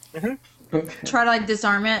 Mm-hmm. Mm-hmm. Okay. Try to like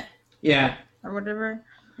disarm it. Yeah. Or whatever.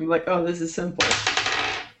 I'm like, oh, this is simple.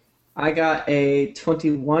 I got a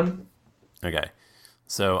 21. Okay.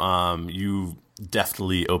 So you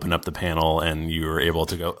deftly open up the panel and you're able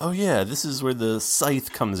to go, oh yeah, this is where the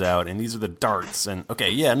scythe comes out and these are the darts and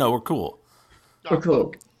okay, yeah, no, we're cool. We're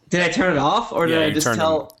cool. Did I turn it off or did I just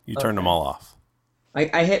tell? You turned them all off.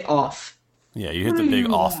 I hit off. Yeah, you hit the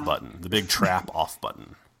big off button, the big trap off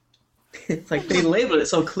button. It's like they labeled it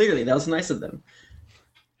so clearly. That was nice of them.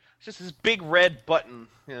 It's just this big red button.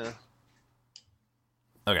 Yeah.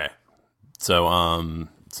 Okay. So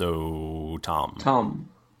Tom.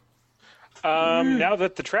 Now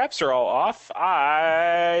that the traps are all off,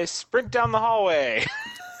 I sprint down the hallway.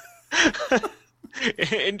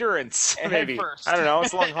 Endurance, And maybe. head first. I don't know.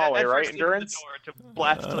 It's a long hallway, Head right? first into the Endurance. door to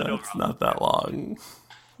blast the door. It's not that long.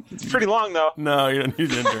 It's pretty long though. No, you don't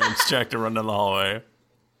need an endurance check to run down the hallway.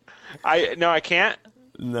 I can't.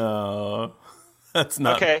 No, that's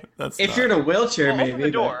not okay. That's if not. you're in a wheelchair, maybe. Open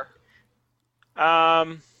the door.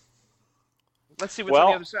 Let's see what's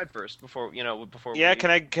on the other side first before. Yeah, can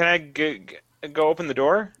I go open the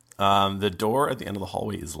door? The door at the end of the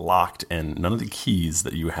hallway is locked, and none of the keys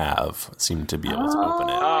that you have seem to be able to open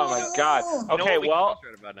it. Oh my god. Okay,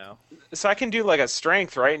 about now. So I can do like a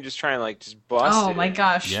strength, right, and just try and like just bust. Oh it. my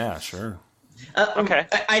gosh. Yeah, sure. Okay.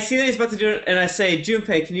 I see that he's about to do it, and I say,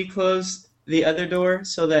 Junpei, can you close the other door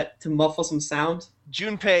so that to muffle some sound?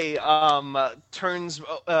 Junpei turns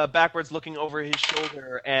backwards, looking over his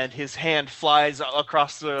shoulder, and his hand flies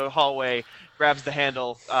across the hallway, grabs the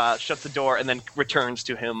handle, shuts the door, and then returns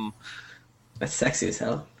to him. That's sexy as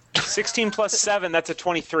hell. 16 plus 7, that's a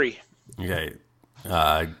 23. Okay.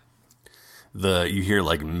 You hear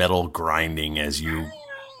like metal grinding as you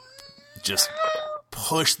just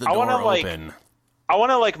push the door open. I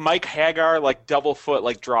want to like Mike Hagar, like double foot,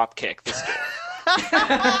 like drop kick this door.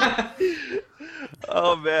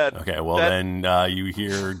 Oh man. Okay, well then you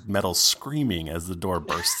hear metal screaming as the door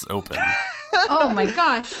bursts open. Oh my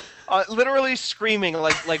gosh. Literally screaming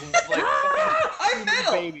like I'm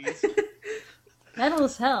metal. babies. Metal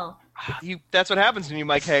as hell. That's what happens when you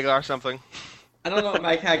Mike Hagar something. I don't know what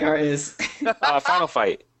Mike Hagar is. Final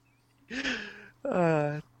Fight.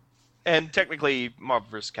 And technically Marvel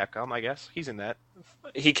vs. Capcom, I guess. He's in that.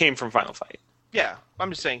 He came from Final Fight. Yeah, I'm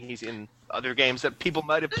just saying he's in other games that people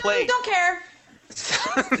might have played. Don't care.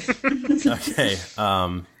 Okay,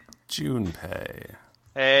 Junpei.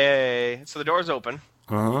 Hey, so the door's open.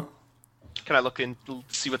 Uh-huh. Can I look in,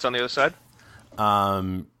 see what's on the other side?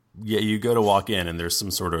 Yeah, you go to walk in, and there's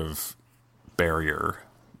some sort of barrier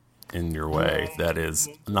in your way that is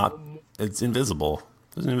not... It's invisible.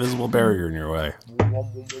 There's an invisible barrier in your way.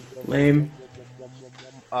 Lame.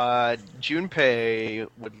 Junpei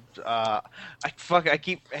would... I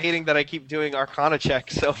keep hating that I keep doing Arcana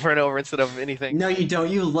checks over and over instead of anything. No, you don't.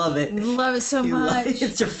 You love it. Love it so much.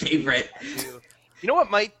 It's your favorite. You know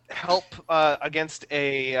what might help against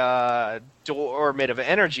a door made of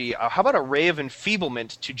energy? How about a ray of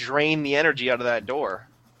enfeeblement to drain the energy out of that door?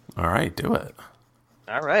 All right, do it.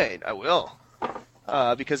 All right, I will.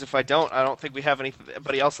 Because if I don't think we have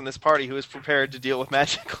anybody else in this party who is prepared to deal with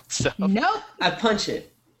magical stuff. Nope. I punch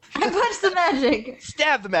it. I punch the magic.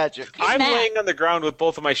 Stab the magic. I'm laying on the ground with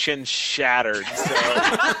both of my shins shattered. So.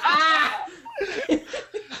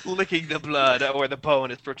 Licking the blood where the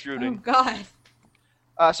bone is protruding. Oh,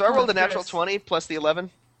 God. So I rolled a natural 20 plus the 11.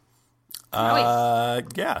 You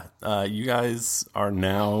guys are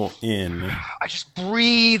now in. I just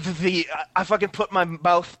breathe I fucking put my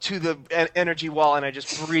mouth to the energy wall and I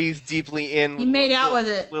just breathe deeply in. You made out with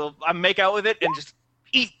it. I make out with it and just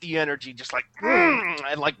eat the energy, just like,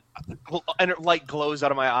 and light glows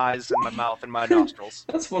out of my eyes and my mouth and my nostrils.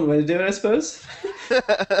 That's one way to do it, I suppose.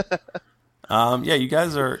 You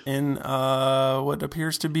guys are in what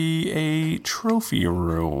appears to be a trophy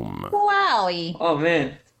room. Wowie. Oh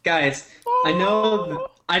man, guys, I know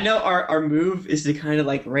our move is to kind of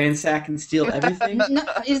like ransack and steal everything. No,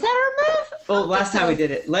 is that our move? Well, last time we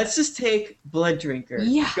did it. Let's just take Blood Drinker.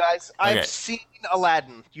 Yeah. Guys, I've seen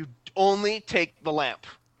Aladdin. You only take the lamp.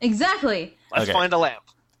 Exactly. Let's find a lamp.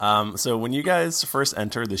 So when you guys first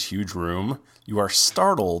enter this huge room, you are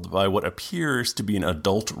startled by what appears to be an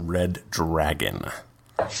adult red dragon.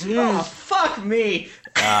 Oh, fuck me!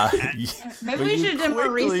 Maybe we should have done more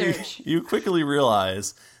research. You quickly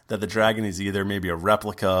realize that the dragon is either maybe a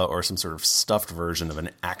replica or some sort of stuffed version of an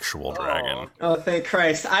actual dragon. Oh, thank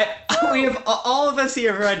Christ. We have all of us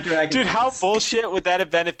here red dragons. Dude, how bullshit would that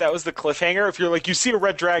have been if that was the cliffhanger? If you're like, you see a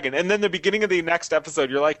red dragon, and then the beginning of the next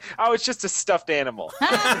episode, you're like, oh, it's just a stuffed animal.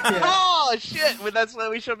 Oh, shit. Well, that's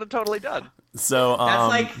what we should have totally done. So that's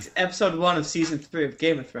like episode 1 of season 3 of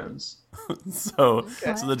Game of Thrones. So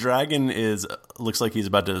the dragon looks like he's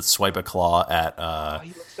about to swipe a claw at. He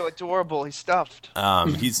looks so adorable. He's stuffed.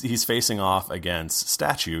 He's facing off against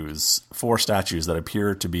 4 statues that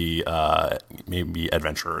appear to be maybe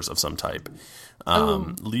adventurers of some type.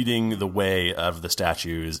 Leading the way of the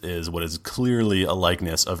statues is what is clearly a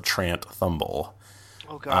likeness of Trant Thumble.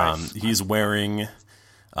 Oh God! He's wearing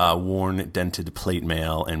worn, dented plate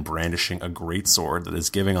mail and brandishing a greatsword that is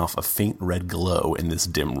giving off a faint red glow in this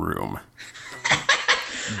dim room.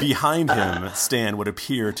 Behind him stand what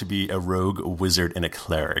appear to be a rogue, a wizard, and a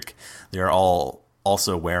cleric. They are all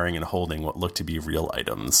also wearing and holding what look to be real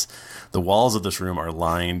items. The walls of this room are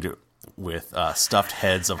lined with stuffed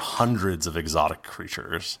heads of hundreds of exotic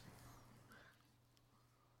creatures.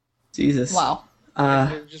 Jesus. Wow.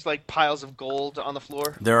 There's just like piles of gold on the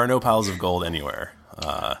floor. There are no piles of gold anywhere.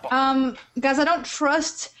 Guys, I don't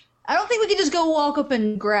think we can just go walk up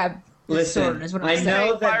and grab the sword, is what I'm saying. I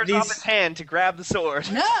know that fires off his hand to grab the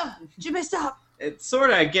sword. No! Jimmy, stop!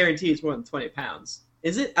 Sword, I guarantee, is more than 20 pounds.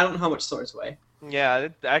 Is it? I don't know how much swords weigh. Yeah,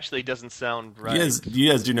 it actually doesn't sound right. You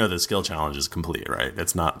guys do know the skill challenge is complete, right?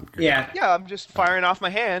 It's not... Yeah. Yeah, I'm just firing off my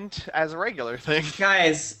hand as a regular thing.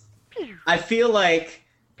 Guys, I feel like...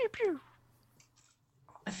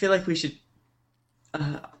 I feel like we should...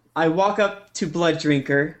 I walk up to Blood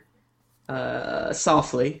Drinker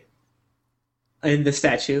softly in the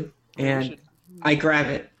statue, and I grab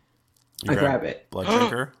it. I grab it. Blood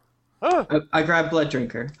Drinker? I grab Blood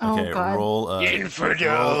Drinker. Okay, God. roll a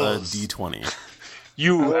d20.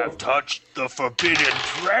 You have touched the forbidden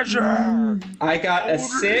treasure. I got a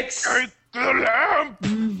 6. Take the lamp.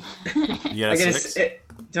 You got a 6?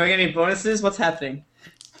 Do I get any bonuses? What's happening?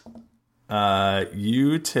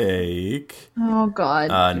 You take... Oh,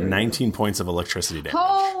 God. 19 points of electricity damage.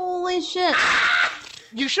 Holy shit.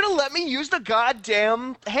 You should have let me use the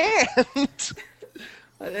goddamn hand.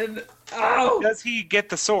 Does he get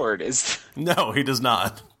the sword? No, he does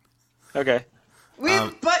not. Okay.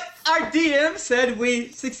 But our DM said we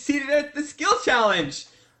succeeded at the skill challenge.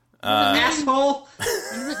 Asshole. What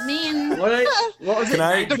does it mean? What was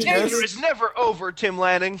it? The danger is never over, Tim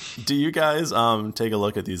Lanning. Do you guys take a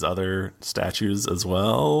look at these other statues as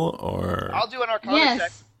well, or? I'll do an Arcana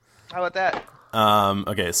check. How about that?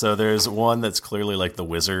 Okay, so there's one that's clearly like the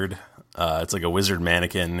wizard. It's like a wizard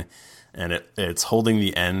mannequin, and it's holding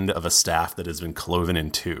the end of a staff that has been cloven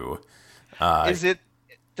in 2. Does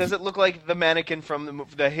it look like the mannequin from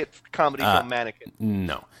the hit comedy film Mannequin?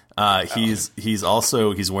 No. He's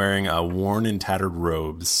wearing worn and tattered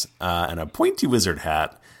robes and a pointy wizard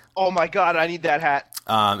hat. Oh my God, I need that hat.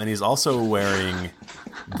 And he's also wearing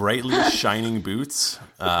brightly shining boots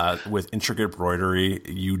with intricate embroidery.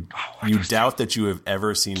 You doubt that you have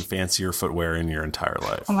ever seen fancier footwear in your entire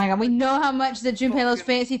life. Oh my God, we know how much that Junpei loves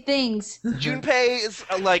fancy things. Junpei is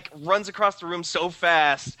runs across the room so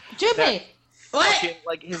fast. Junpei! What?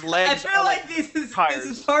 Like his legs. I feel like this is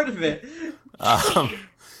part of it.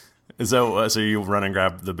 So you run and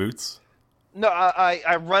grab the boots? No,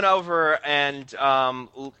 I run over and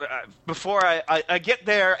before I get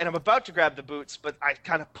there and I'm about to grab the boots, but I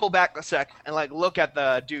kind of pull back a sec and like look at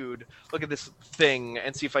the dude, look at this thing,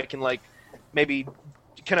 and see if I can like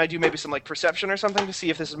can I do maybe some like perception or something to see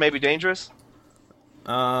if this is maybe dangerous?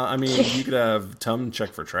 I mean, you could have Tum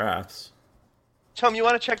check for traps. Tum, you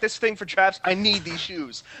want to check this thing for traps? I need these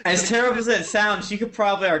shoes. As terrible as it sounds, you could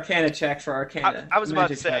probably Arcana check for Arcana. I was about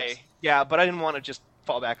to Magic say, traps. yeah, but I didn't want to just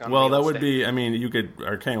fall back on. Well, real that would estate. be. I mean, you could.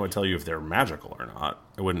 Arcana would tell you if they're magical or not.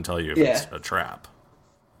 It wouldn't tell you if it's a trap.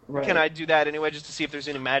 Right. Can I do that anyway, just to see if there's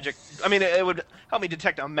any magic? I mean, it would help me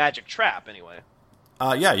detect a magic trap anyway.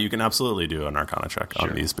 Yeah, you can absolutely do an Arcana check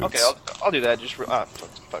on these boots. Okay, I'll do that. Just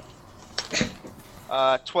fuck.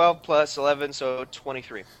 12 plus 11, so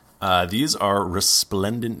 23. These are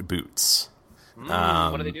resplendent boots.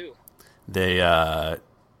 What do they do? They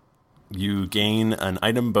you gain an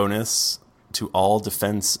item bonus to all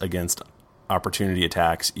defense against opportunity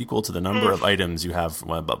attacks equal to the number of items you have.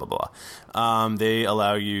 Blah blah blah. They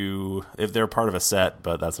allow you, if they're part of a set,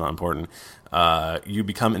 but that's not important. You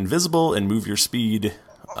become invisible and move your speed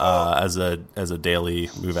as a daily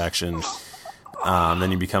move action.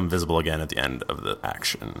 Then you become visible again at the end of the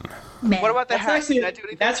action. What about the hat? Actually, Can I do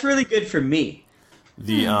anything? that's really good for me.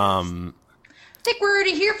 The I think we're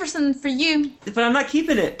already here for something for you, But I'm not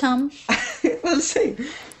keeping it. Tom. Let's see.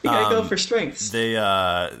 You gotta go for strengths.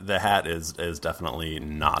 the hat is definitely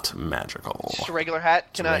not magical. Just a regular hat.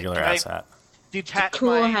 It's a regular ass hat. Detach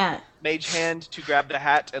Cool my hat. mage hand to grab the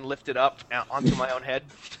hat and lift it up onto my own head?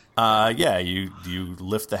 Yeah, you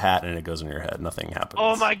lift the hat and it goes on your head. Nothing happens.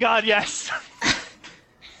 Oh my god, yes!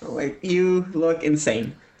 Oh, wait, you look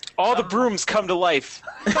insane. All the brooms come to life.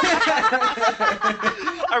 I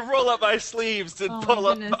roll up my sleeves and pull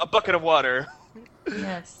up goodness. a bucket of water.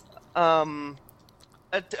 Yes. Tom,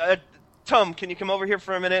 can you come over here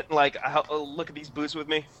for a minute and like look at these boots with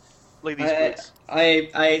me? Look at these boots.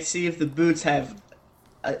 I see if the boots have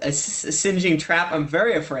a singeing trap. I'm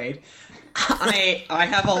very afraid. I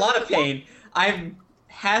have a lot of pain.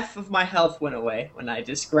 Half of my health went away when I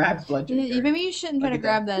just grabbed blood drinker. Maybe you shouldn't try to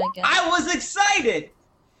grab that again. I was excited.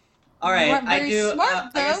 All right, weren't I very do. smart, I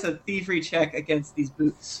guess a thievery check against these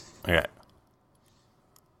boots. Okay.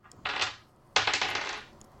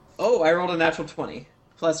 Oh, I rolled a natural 20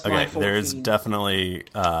 plus my Okay, 14. there's definitely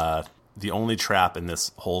the only trap in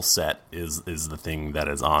this whole set is the thing that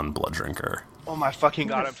is on Blood Drinker. Oh my fucking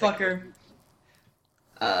god, I'm fucker.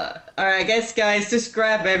 Alright, I guess, guys, just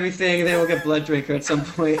grab everything, then we'll get Blood Drinker at some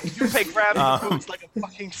point. Junpei grabs the boots like a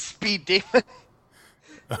fucking speed demon.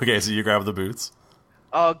 Okay, so you grab the boots.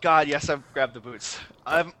 Oh god, yes, I've grabbed the boots.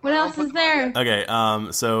 What else is there? Okay,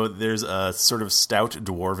 so there's a sort of stout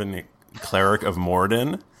dwarven cleric of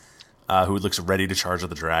Moradin who looks ready to charge at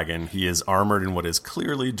the dragon. He is armored in what is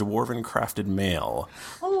clearly dwarven crafted mail.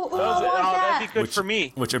 Oh, I want that. That'd be good for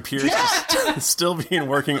me. Which appears to still be in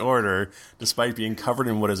working order, despite being covered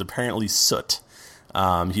in what is apparently soot.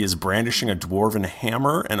 He is brandishing a dwarven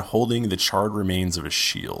hammer and holding the charred remains of a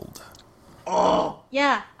shield. Oh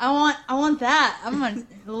yeah, I want that. I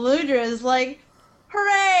want Ludra is like,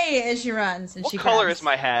 hooray! As she runs and What she color grabs. is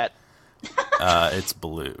my hat? It's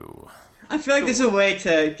blue. I feel like there's a way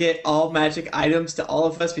to get all magic items to all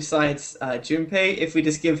of us besides Junpei if we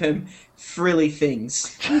just give him frilly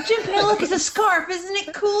things. Junpei, look, it's a scarf. Isn't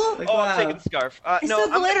it cool? Like, Oh, wow. I'm taking the scarf. It's No, so I'm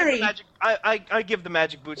taking the glittery. magic. I give the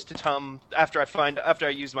magic boots to Tom after I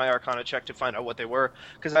used my Arcana check to find out what they were,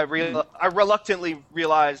 because I reluctantly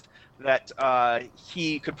realized that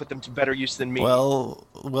he could put them to better use than me. Well,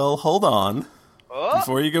 hold on. Oh.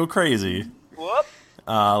 Before you go crazy, Whoop.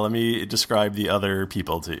 let me describe the other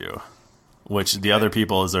people to you. Which the other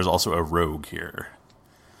people is there's also a rogue here.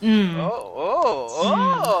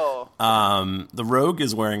 Oh. The rogue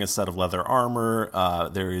is wearing a set of leather armor.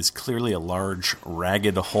 There is clearly a large,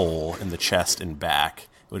 ragged hole in the chest and back.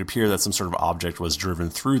 It would appear that some sort of object was driven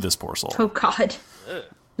through this portal. Oh God.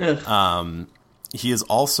 He is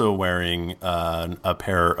also wearing a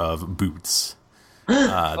pair of boots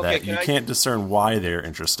that you can't discern why they're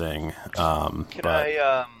interesting. Can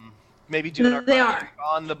I maybe do an They Arcana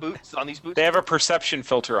are. on the boots? On these boots? They have a perception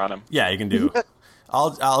filter on them. Yeah, you can do.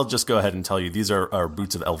 I'll just go ahead and tell you these are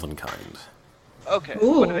boots of elven kind. Okay.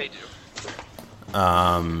 Ooh. What do they do?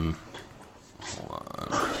 Hold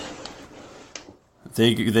on.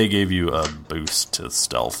 They gave you a boost to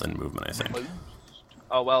stealth and movement, I think.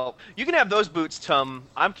 Oh well, you can have those boots, Tom.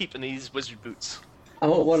 I'm keeping these wizard boots. I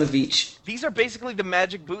want one of each. These are basically the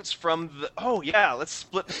magic boots from the. Oh yeah, let's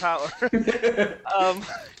split the power.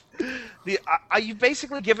 You've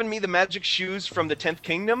basically given me the magic shoes from the 10th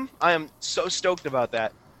Kingdom. I am so stoked about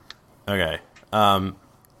that. Okay.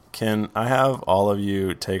 Can I have all of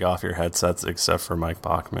you take off your headsets except for Mike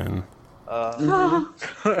Bachman? Yep.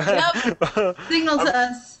 Signal to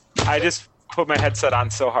us. I just put my headset on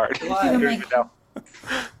so hard. Why?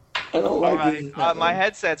 I don't like Alright, my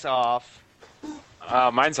headset's off.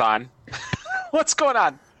 Mine's on. What's going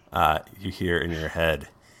on? You hear in your head,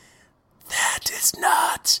 that is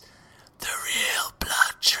not the real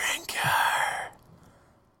blood drinker.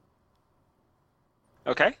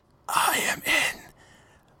 Okay. I am in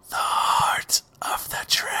the heart of the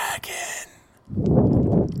dragon.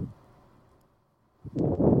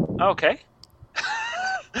 Okay.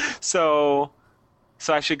 So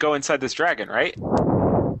I should go inside this dragon, right?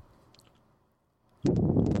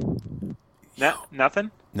 No,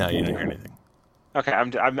 nothing. No, you didn't hear anything. Okay,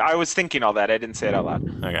 I was thinking all that. I didn't say it out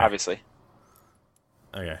loud. Okay. Obviously.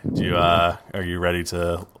 Okay. Do you are you ready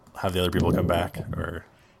to have the other people come back, or?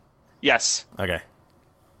 Yes. Okay.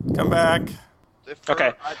 Come back.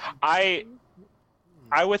 Okay. I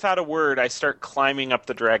without a word, I start climbing up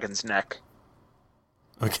the dragon's neck.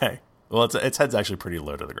 Okay. Well, its head's actually pretty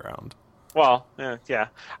low to the ground. Well, yeah.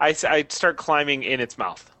 I start climbing in its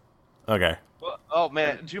mouth. Okay. Well, oh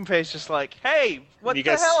man, Junpei's just like, hey, what You the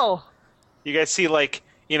guys- hell? You guys see, like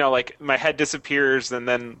my head disappears, and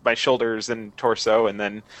then my shoulders and torso, and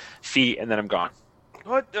then feet, and then I'm gone.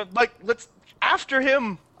 What? Let's after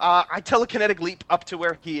him. I telekinetic leap up to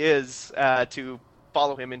where he is to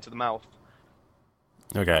follow him into the mouth.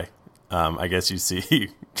 Okay. I guess you see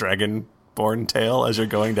Dragonborn tail as you're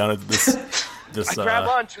going down into this. I grab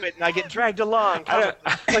onto it and I get dragged along. I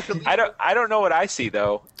don't know what I see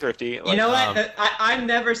though, Thrifty. You know what? I'm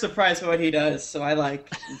never surprised by what he does, so I like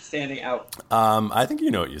standing out. I think you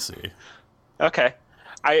know what you see. Okay.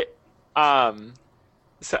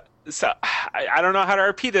 So I don't know how to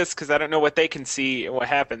repeat this because I don't know what they can see and what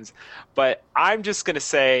happens, but I'm just going to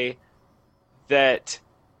say that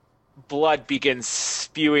blood begins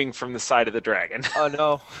spewing from the side of the dragon. Oh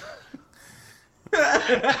no.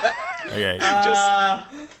 Okay.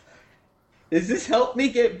 Does this help me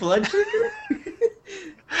get blood sugar?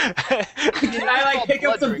 Can I pick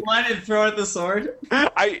up some blood and throw at the sword?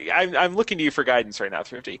 I'm looking to you for guidance right now,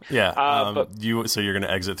 Thrifty. Yeah. But so you're going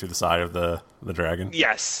to exit through the side of the dragon?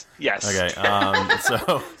 Yes. Okay.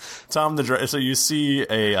 So Tom so you see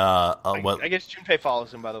I guess Junpei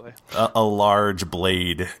follows him, by the way. A large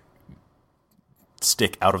blade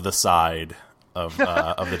stick out of the side of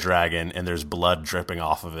the dragon, and there's blood dripping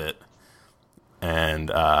off of it. And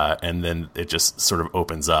then it just sort of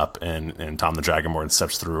opens up, and Tom the Dragonborn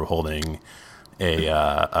steps through holding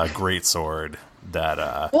a great sword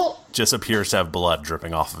that just appears to have blood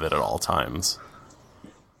dripping off of it at all times.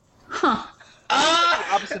 Huh.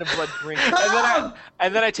 Opposite of blood drinking.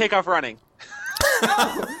 And then I take off running.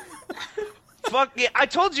 Fuck yeah! I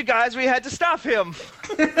told you guys we had to stop him.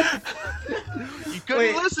 You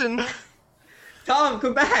couldn't listen. Tom,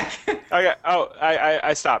 come back. Okay. Oh,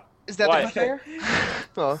 I stopped. Is that What? the fair?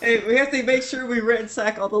 Oh. Hey, we have to make sure we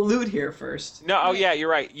ransack all the loot here first. No. Oh yeah, you're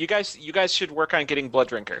right. You guys should work on getting Blood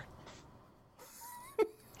Drinker.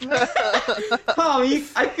 Tom,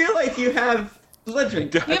 I feel like you have blood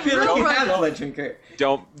drinker. I feel like you have blood drinker.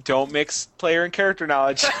 Don't mix player and character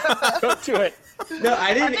knowledge. Don't do it. No,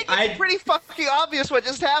 I didn't. I think it's pretty fucking obvious what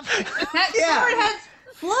just happened. That sword has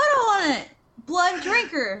blood on it. Blood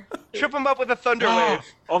drinker. Trip him up with a thunder wave.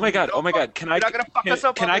 Oh my god! Can I? You're not gonna fuck us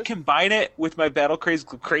up Can on I this? combine it with my Battle Craze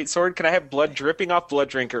Great Sword? Can I have blood dripping off Blood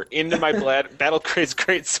Drinker into my Battle Craze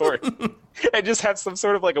Great Sword, and just have some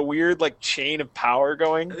sort of a weird chain of power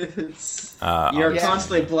going? You're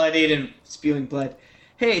constantly bloodied and spewing blood.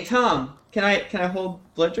 Hey, Tom, can I hold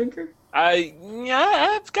blood drinker?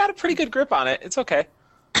 Yeah, I've got a pretty good grip on it. It's okay.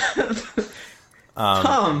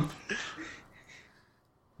 Tom.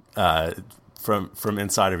 From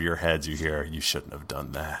inside of your heads, you hear, "You shouldn't have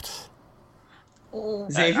done that."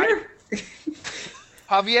 Xavier?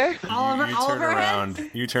 Javier? You turn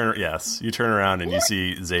around. You turn around and you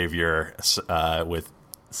see Xavier with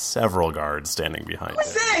several guards standing behind him.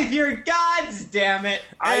 Xavier, gods damn it!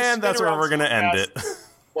 And that's where we're gonna end it.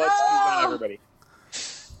 Let's move on, everybody.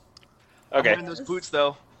 Okay. I'm wearing those boots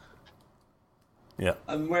though. Yeah.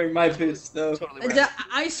 I'm wearing my boots though.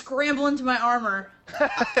 I scramble into my armor.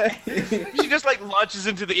 She just launches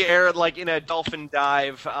into the air in a dolphin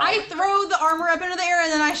dive. I throw the armor up into the air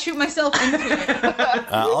and then I shoot myself into it.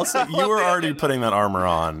 Also, you were already putting that armor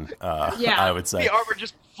on. Yeah. I would say The armor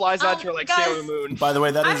just flies onto her like Sailor Moon. By the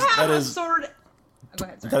way, that is sword. Oh, go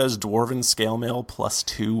ahead. Sorry. that is Dwarven Scale Mail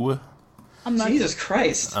 +2. Jesus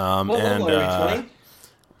Christ! What level are we, 20?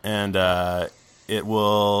 And it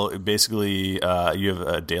will basically you have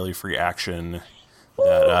a daily free action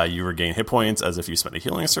that you regain hit points as if you spent a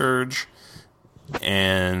healing surge,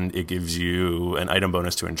 and it gives you an item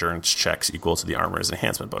bonus to endurance checks equal to the armor's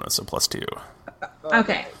enhancement bonus, so +2.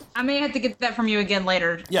 Okay. I may have to get that from you again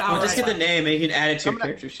later. Yeah. I'll just get the name and you can add it to your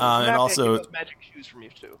character sheet. And also, those magic shoes from you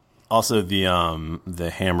too. Also,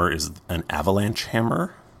 the hammer is an avalanche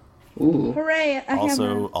hammer. Ooh. Hooray! A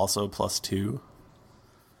hammer. Also +2.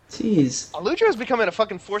 Jeez. Aludra is becoming a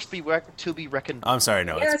fucking force to be reckoned. I'm sorry,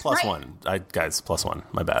 no, Yeah, it's that's +1. Guys, +1.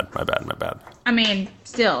 My bad. I mean,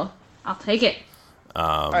 still, I'll take it.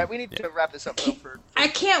 All right, we need to wrap this up. Though, I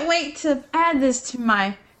can't wait to add this to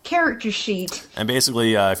my character sheet. And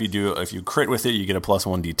basically, if you crit with it, you get a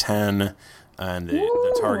 +1 d10, and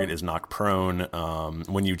the target is knocked prone.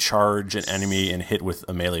 When you charge an enemy and hit with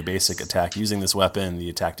a melee basic attack using this weapon, the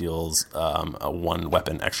attack deals a 1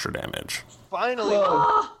 weapon extra damage. Finally,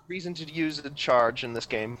 reason to use the charge in this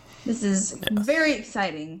game. This is very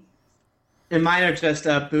exciting. And mine are just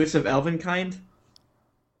boots of Elvenkind.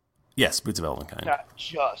 Yes, boots of Elvenkind. Not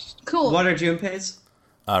just. Cool. What are Junpei's?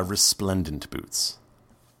 Resplendent boots.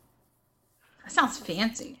 That sounds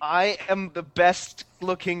fancy. I am the best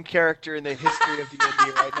looking character in the history of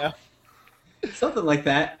D&D right now. Something like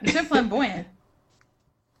that. You're so flamboyant.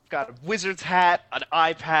 Got a wizard's hat, an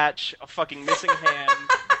eye patch, a fucking missing hand.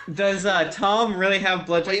 Does Tom really have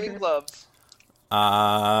blood flaming gloves?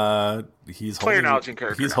 He's Player knowledge and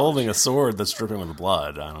character He's holding a sword that's dripping with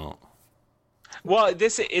blood. I don't. Well,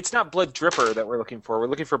 it's not blood dripper that we're looking for. We're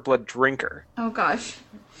looking for blood drinker. Oh gosh,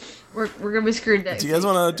 we're gonna be screwed next. Do you guys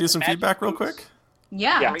want to do some feedback real quick?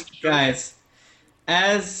 Yeah. Guys,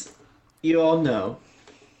 as you all know,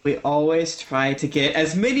 we always try to get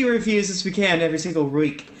as many reviews as we can every single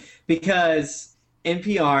week because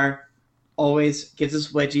NPR always gives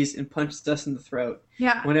us wedgies and punches us in the throat.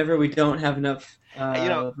 Yeah. Whenever we don't have enough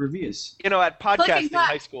reviews. At podcasting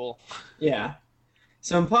high school. Yeah.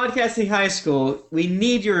 So in podcasting high school, we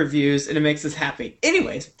need your reviews, and it makes us happy.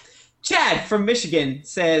 Anyways, Chad from Michigan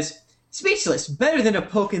says, "Speechless, better than a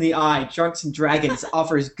poke in the eye. Drunks and Dragons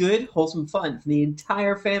offers good, wholesome fun for the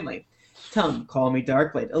entire family. Come, call me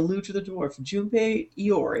Darkblade, Aludra the Dwarf, Junpei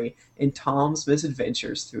Iori, and Tom's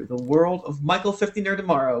misadventures through the world of Michael 50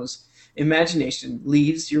 Tomorrow's imagination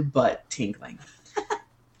leaves your butt tingling."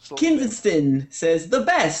 Kinston says, "The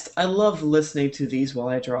best. I love listening to these while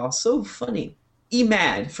I draw. So funny."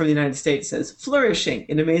 Emad from the United States says, "Flourishing,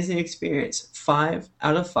 an amazing experience. 5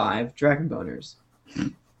 out of 5 Dragon Boners."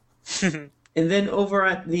 And then over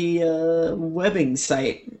at the webbing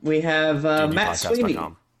site, we have Matt Sweeney,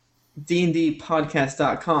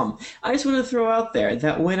 dndpodcast.com. "I just want to throw out there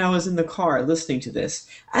that when I was in the car listening to this,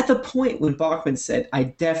 at the point when Bachman said, 'I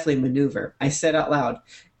definitely maneuver,' I said out loud,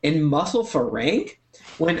 'In muscle for rank?'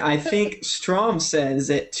 When I think Strom says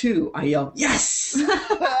it too, I yell, 'Yes!'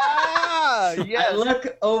 Yes. I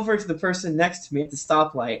look over to the person next to me at the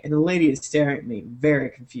stoplight, and the lady is staring at me, very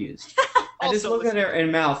confused. I just look at her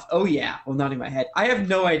in mouth, 'Oh yeah,' while nodding my head. I have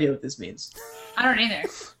no idea what this means. I don't either.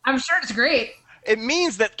 I'm sure it's great. It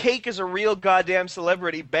means that Cake is a real goddamn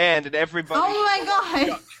celebrity band, and everybody. Oh my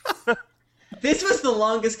god! This was the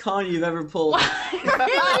longest con you've ever pulled. It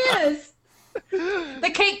really is.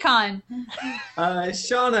 The Cake Con.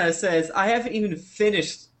 Shauna says, "I haven't even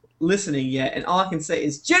finished listening yet, and all I can say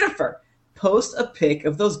is, Jennifer, post a pic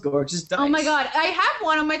of those gorgeous dice." Oh my god, I have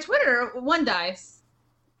one on my Twitter. One dice,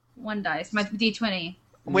 my D20.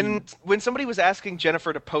 When somebody was asking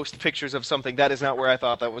Jennifer to post pictures of something, that is not where I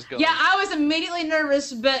thought that was going. Yeah, I was immediately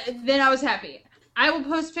nervous, but then I was happy. I will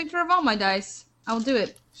post a picture of all my dice. I will do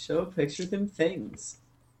it. Show a picture of them things.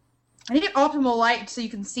 I need an optimal light so you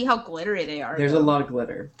can see how glittery they are. There's a lot of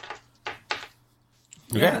glitter. Okay.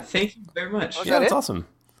 Yeah, thank you very much. Yeah, that's awesome.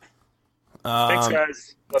 Thanks,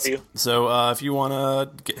 guys. Love you. So if you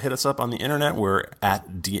want to hit us up on the internet, we're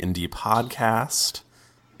at D&D Podcast.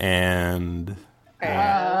 And you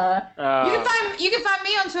can find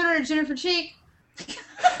me on Twitter at Jennifer Cheek.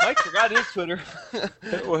 Mike forgot his Twitter.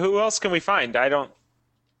 Well, who else can we find? I don't.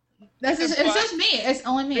 It's just me. It's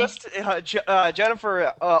only me. Just,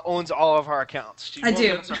 Jennifer owns all of our accounts. I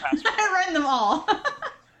do. I run them all.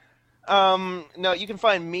 No, you can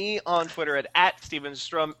find me on Twitter at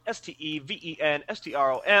Stevenstrom,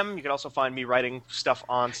 STEVENSTROM. You can also find me writing stuff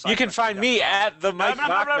on. You can find me at the Mike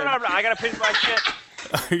Bachman. I gotta finish my shit.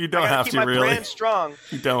 You don't have keep to my really. brand strong.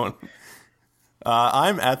 You don't.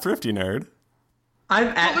 I'm at Thrifty Nerd. I'm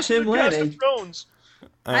at Tim Lanning.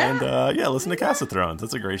 And listen to Cast of Thrones.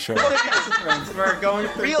 That's a great show. We're going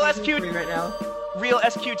through Real SQ right now.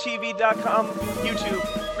 RealSQTV.com, YouTube.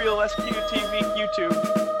 RealSQTV, YouTube.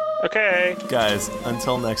 Okay. Guys,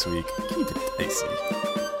 until next week, keep it dicey.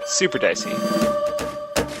 Super dicey.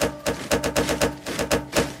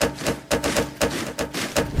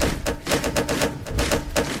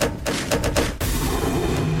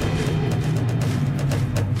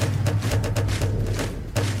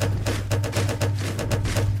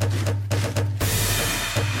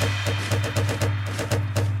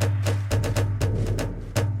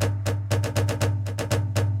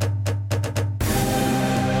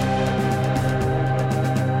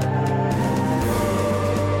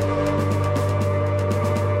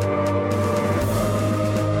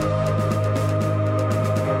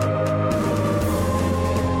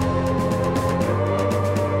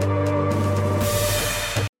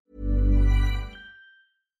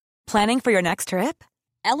 Planning for your next trip?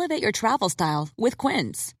 Elevate your travel style with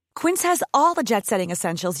Quince. Quince has all the jet-setting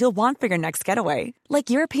essentials you'll want for your next getaway, like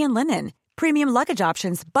European linen, premium luggage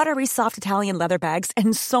options, buttery soft Italian leather bags,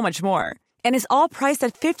 and so much more. And is all priced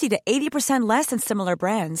at 50 to 80% less than similar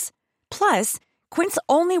brands. Plus, Quince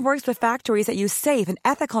only works with factories that use safe and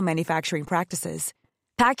ethical manufacturing practices.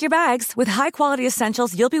 Pack your bags with high-quality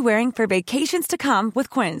essentials you'll be wearing for vacations to come with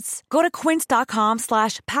Quince. Go to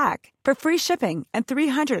quince.com/pack for free shipping and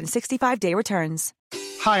 365-day returns.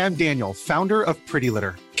 Hi, I'm Daniel, founder of Pretty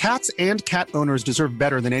Litter. Cats and cat owners deserve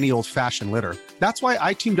better than any old-fashioned litter. That's why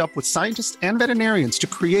I teamed up with scientists and veterinarians to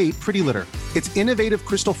create Pretty Litter. Its innovative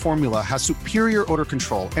crystal formula has superior odor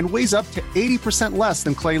control and weighs up to 80% less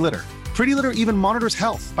than clay litter. Pretty Litter even monitors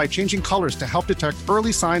health by changing colors to help detect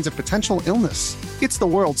early signs of potential illness. It's the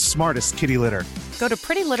world's smartest kitty litter. Go to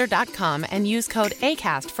prettylitter.com and use code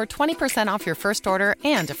ACAST for 20% off your first order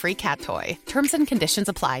and a free cat toy. Terms and conditions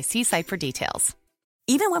apply. See site for details.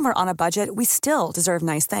 Even when we're on a budget, we still deserve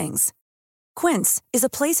nice things. Quince is a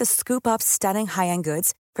place to scoop up stunning high-end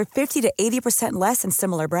goods for 50 to 80% less than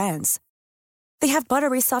similar brands. They have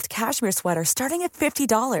buttery soft cashmere sweaters starting at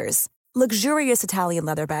 $50, luxurious Italian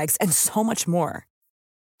leather bags, and so much more.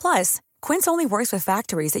 Plus, Quince only works with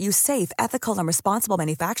factories that use safe, ethical, and responsible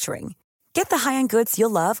manufacturing. Get the high-end goods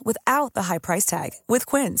you'll love without the high price tag with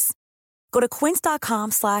Quince. Go to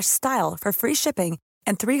quince.com/style for free shipping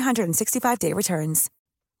and 365-day returns.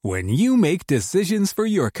 When you make decisions for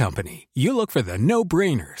your company, you look for the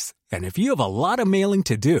no-brainers. And if you have a lot of mailing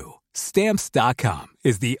to do, Stamps.com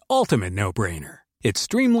is the ultimate no-brainer. It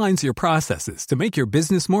streamlines your processes to make your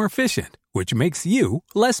business more efficient, which makes you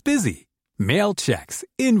less busy. Mail checks,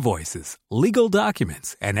 invoices, legal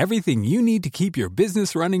documents, and everything you need to keep your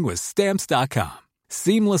business running with Stamps.com.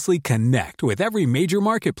 Seamlessly connect with every major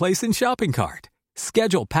marketplace and shopping cart.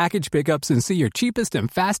 Schedule package pickups and see your cheapest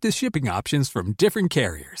and fastest shipping options from different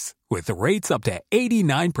carriers, with rates up to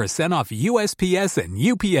 89% off USPS and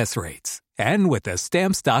UPS rates. And with the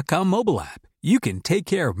Stamps.com mobile app, you can take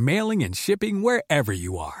care of mailing and shipping wherever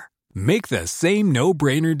you are. Make the same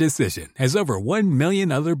no-brainer decision as over 1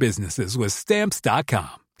 million other businesses with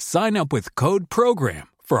Stamps.com. Sign up with code PROGRAM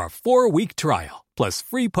for a 4-week trial, plus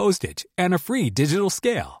free postage and a free digital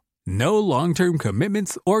scale. No long-term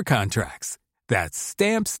commitments or contracts. That's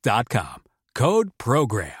Stamps.com. Code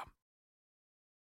PROGRAM.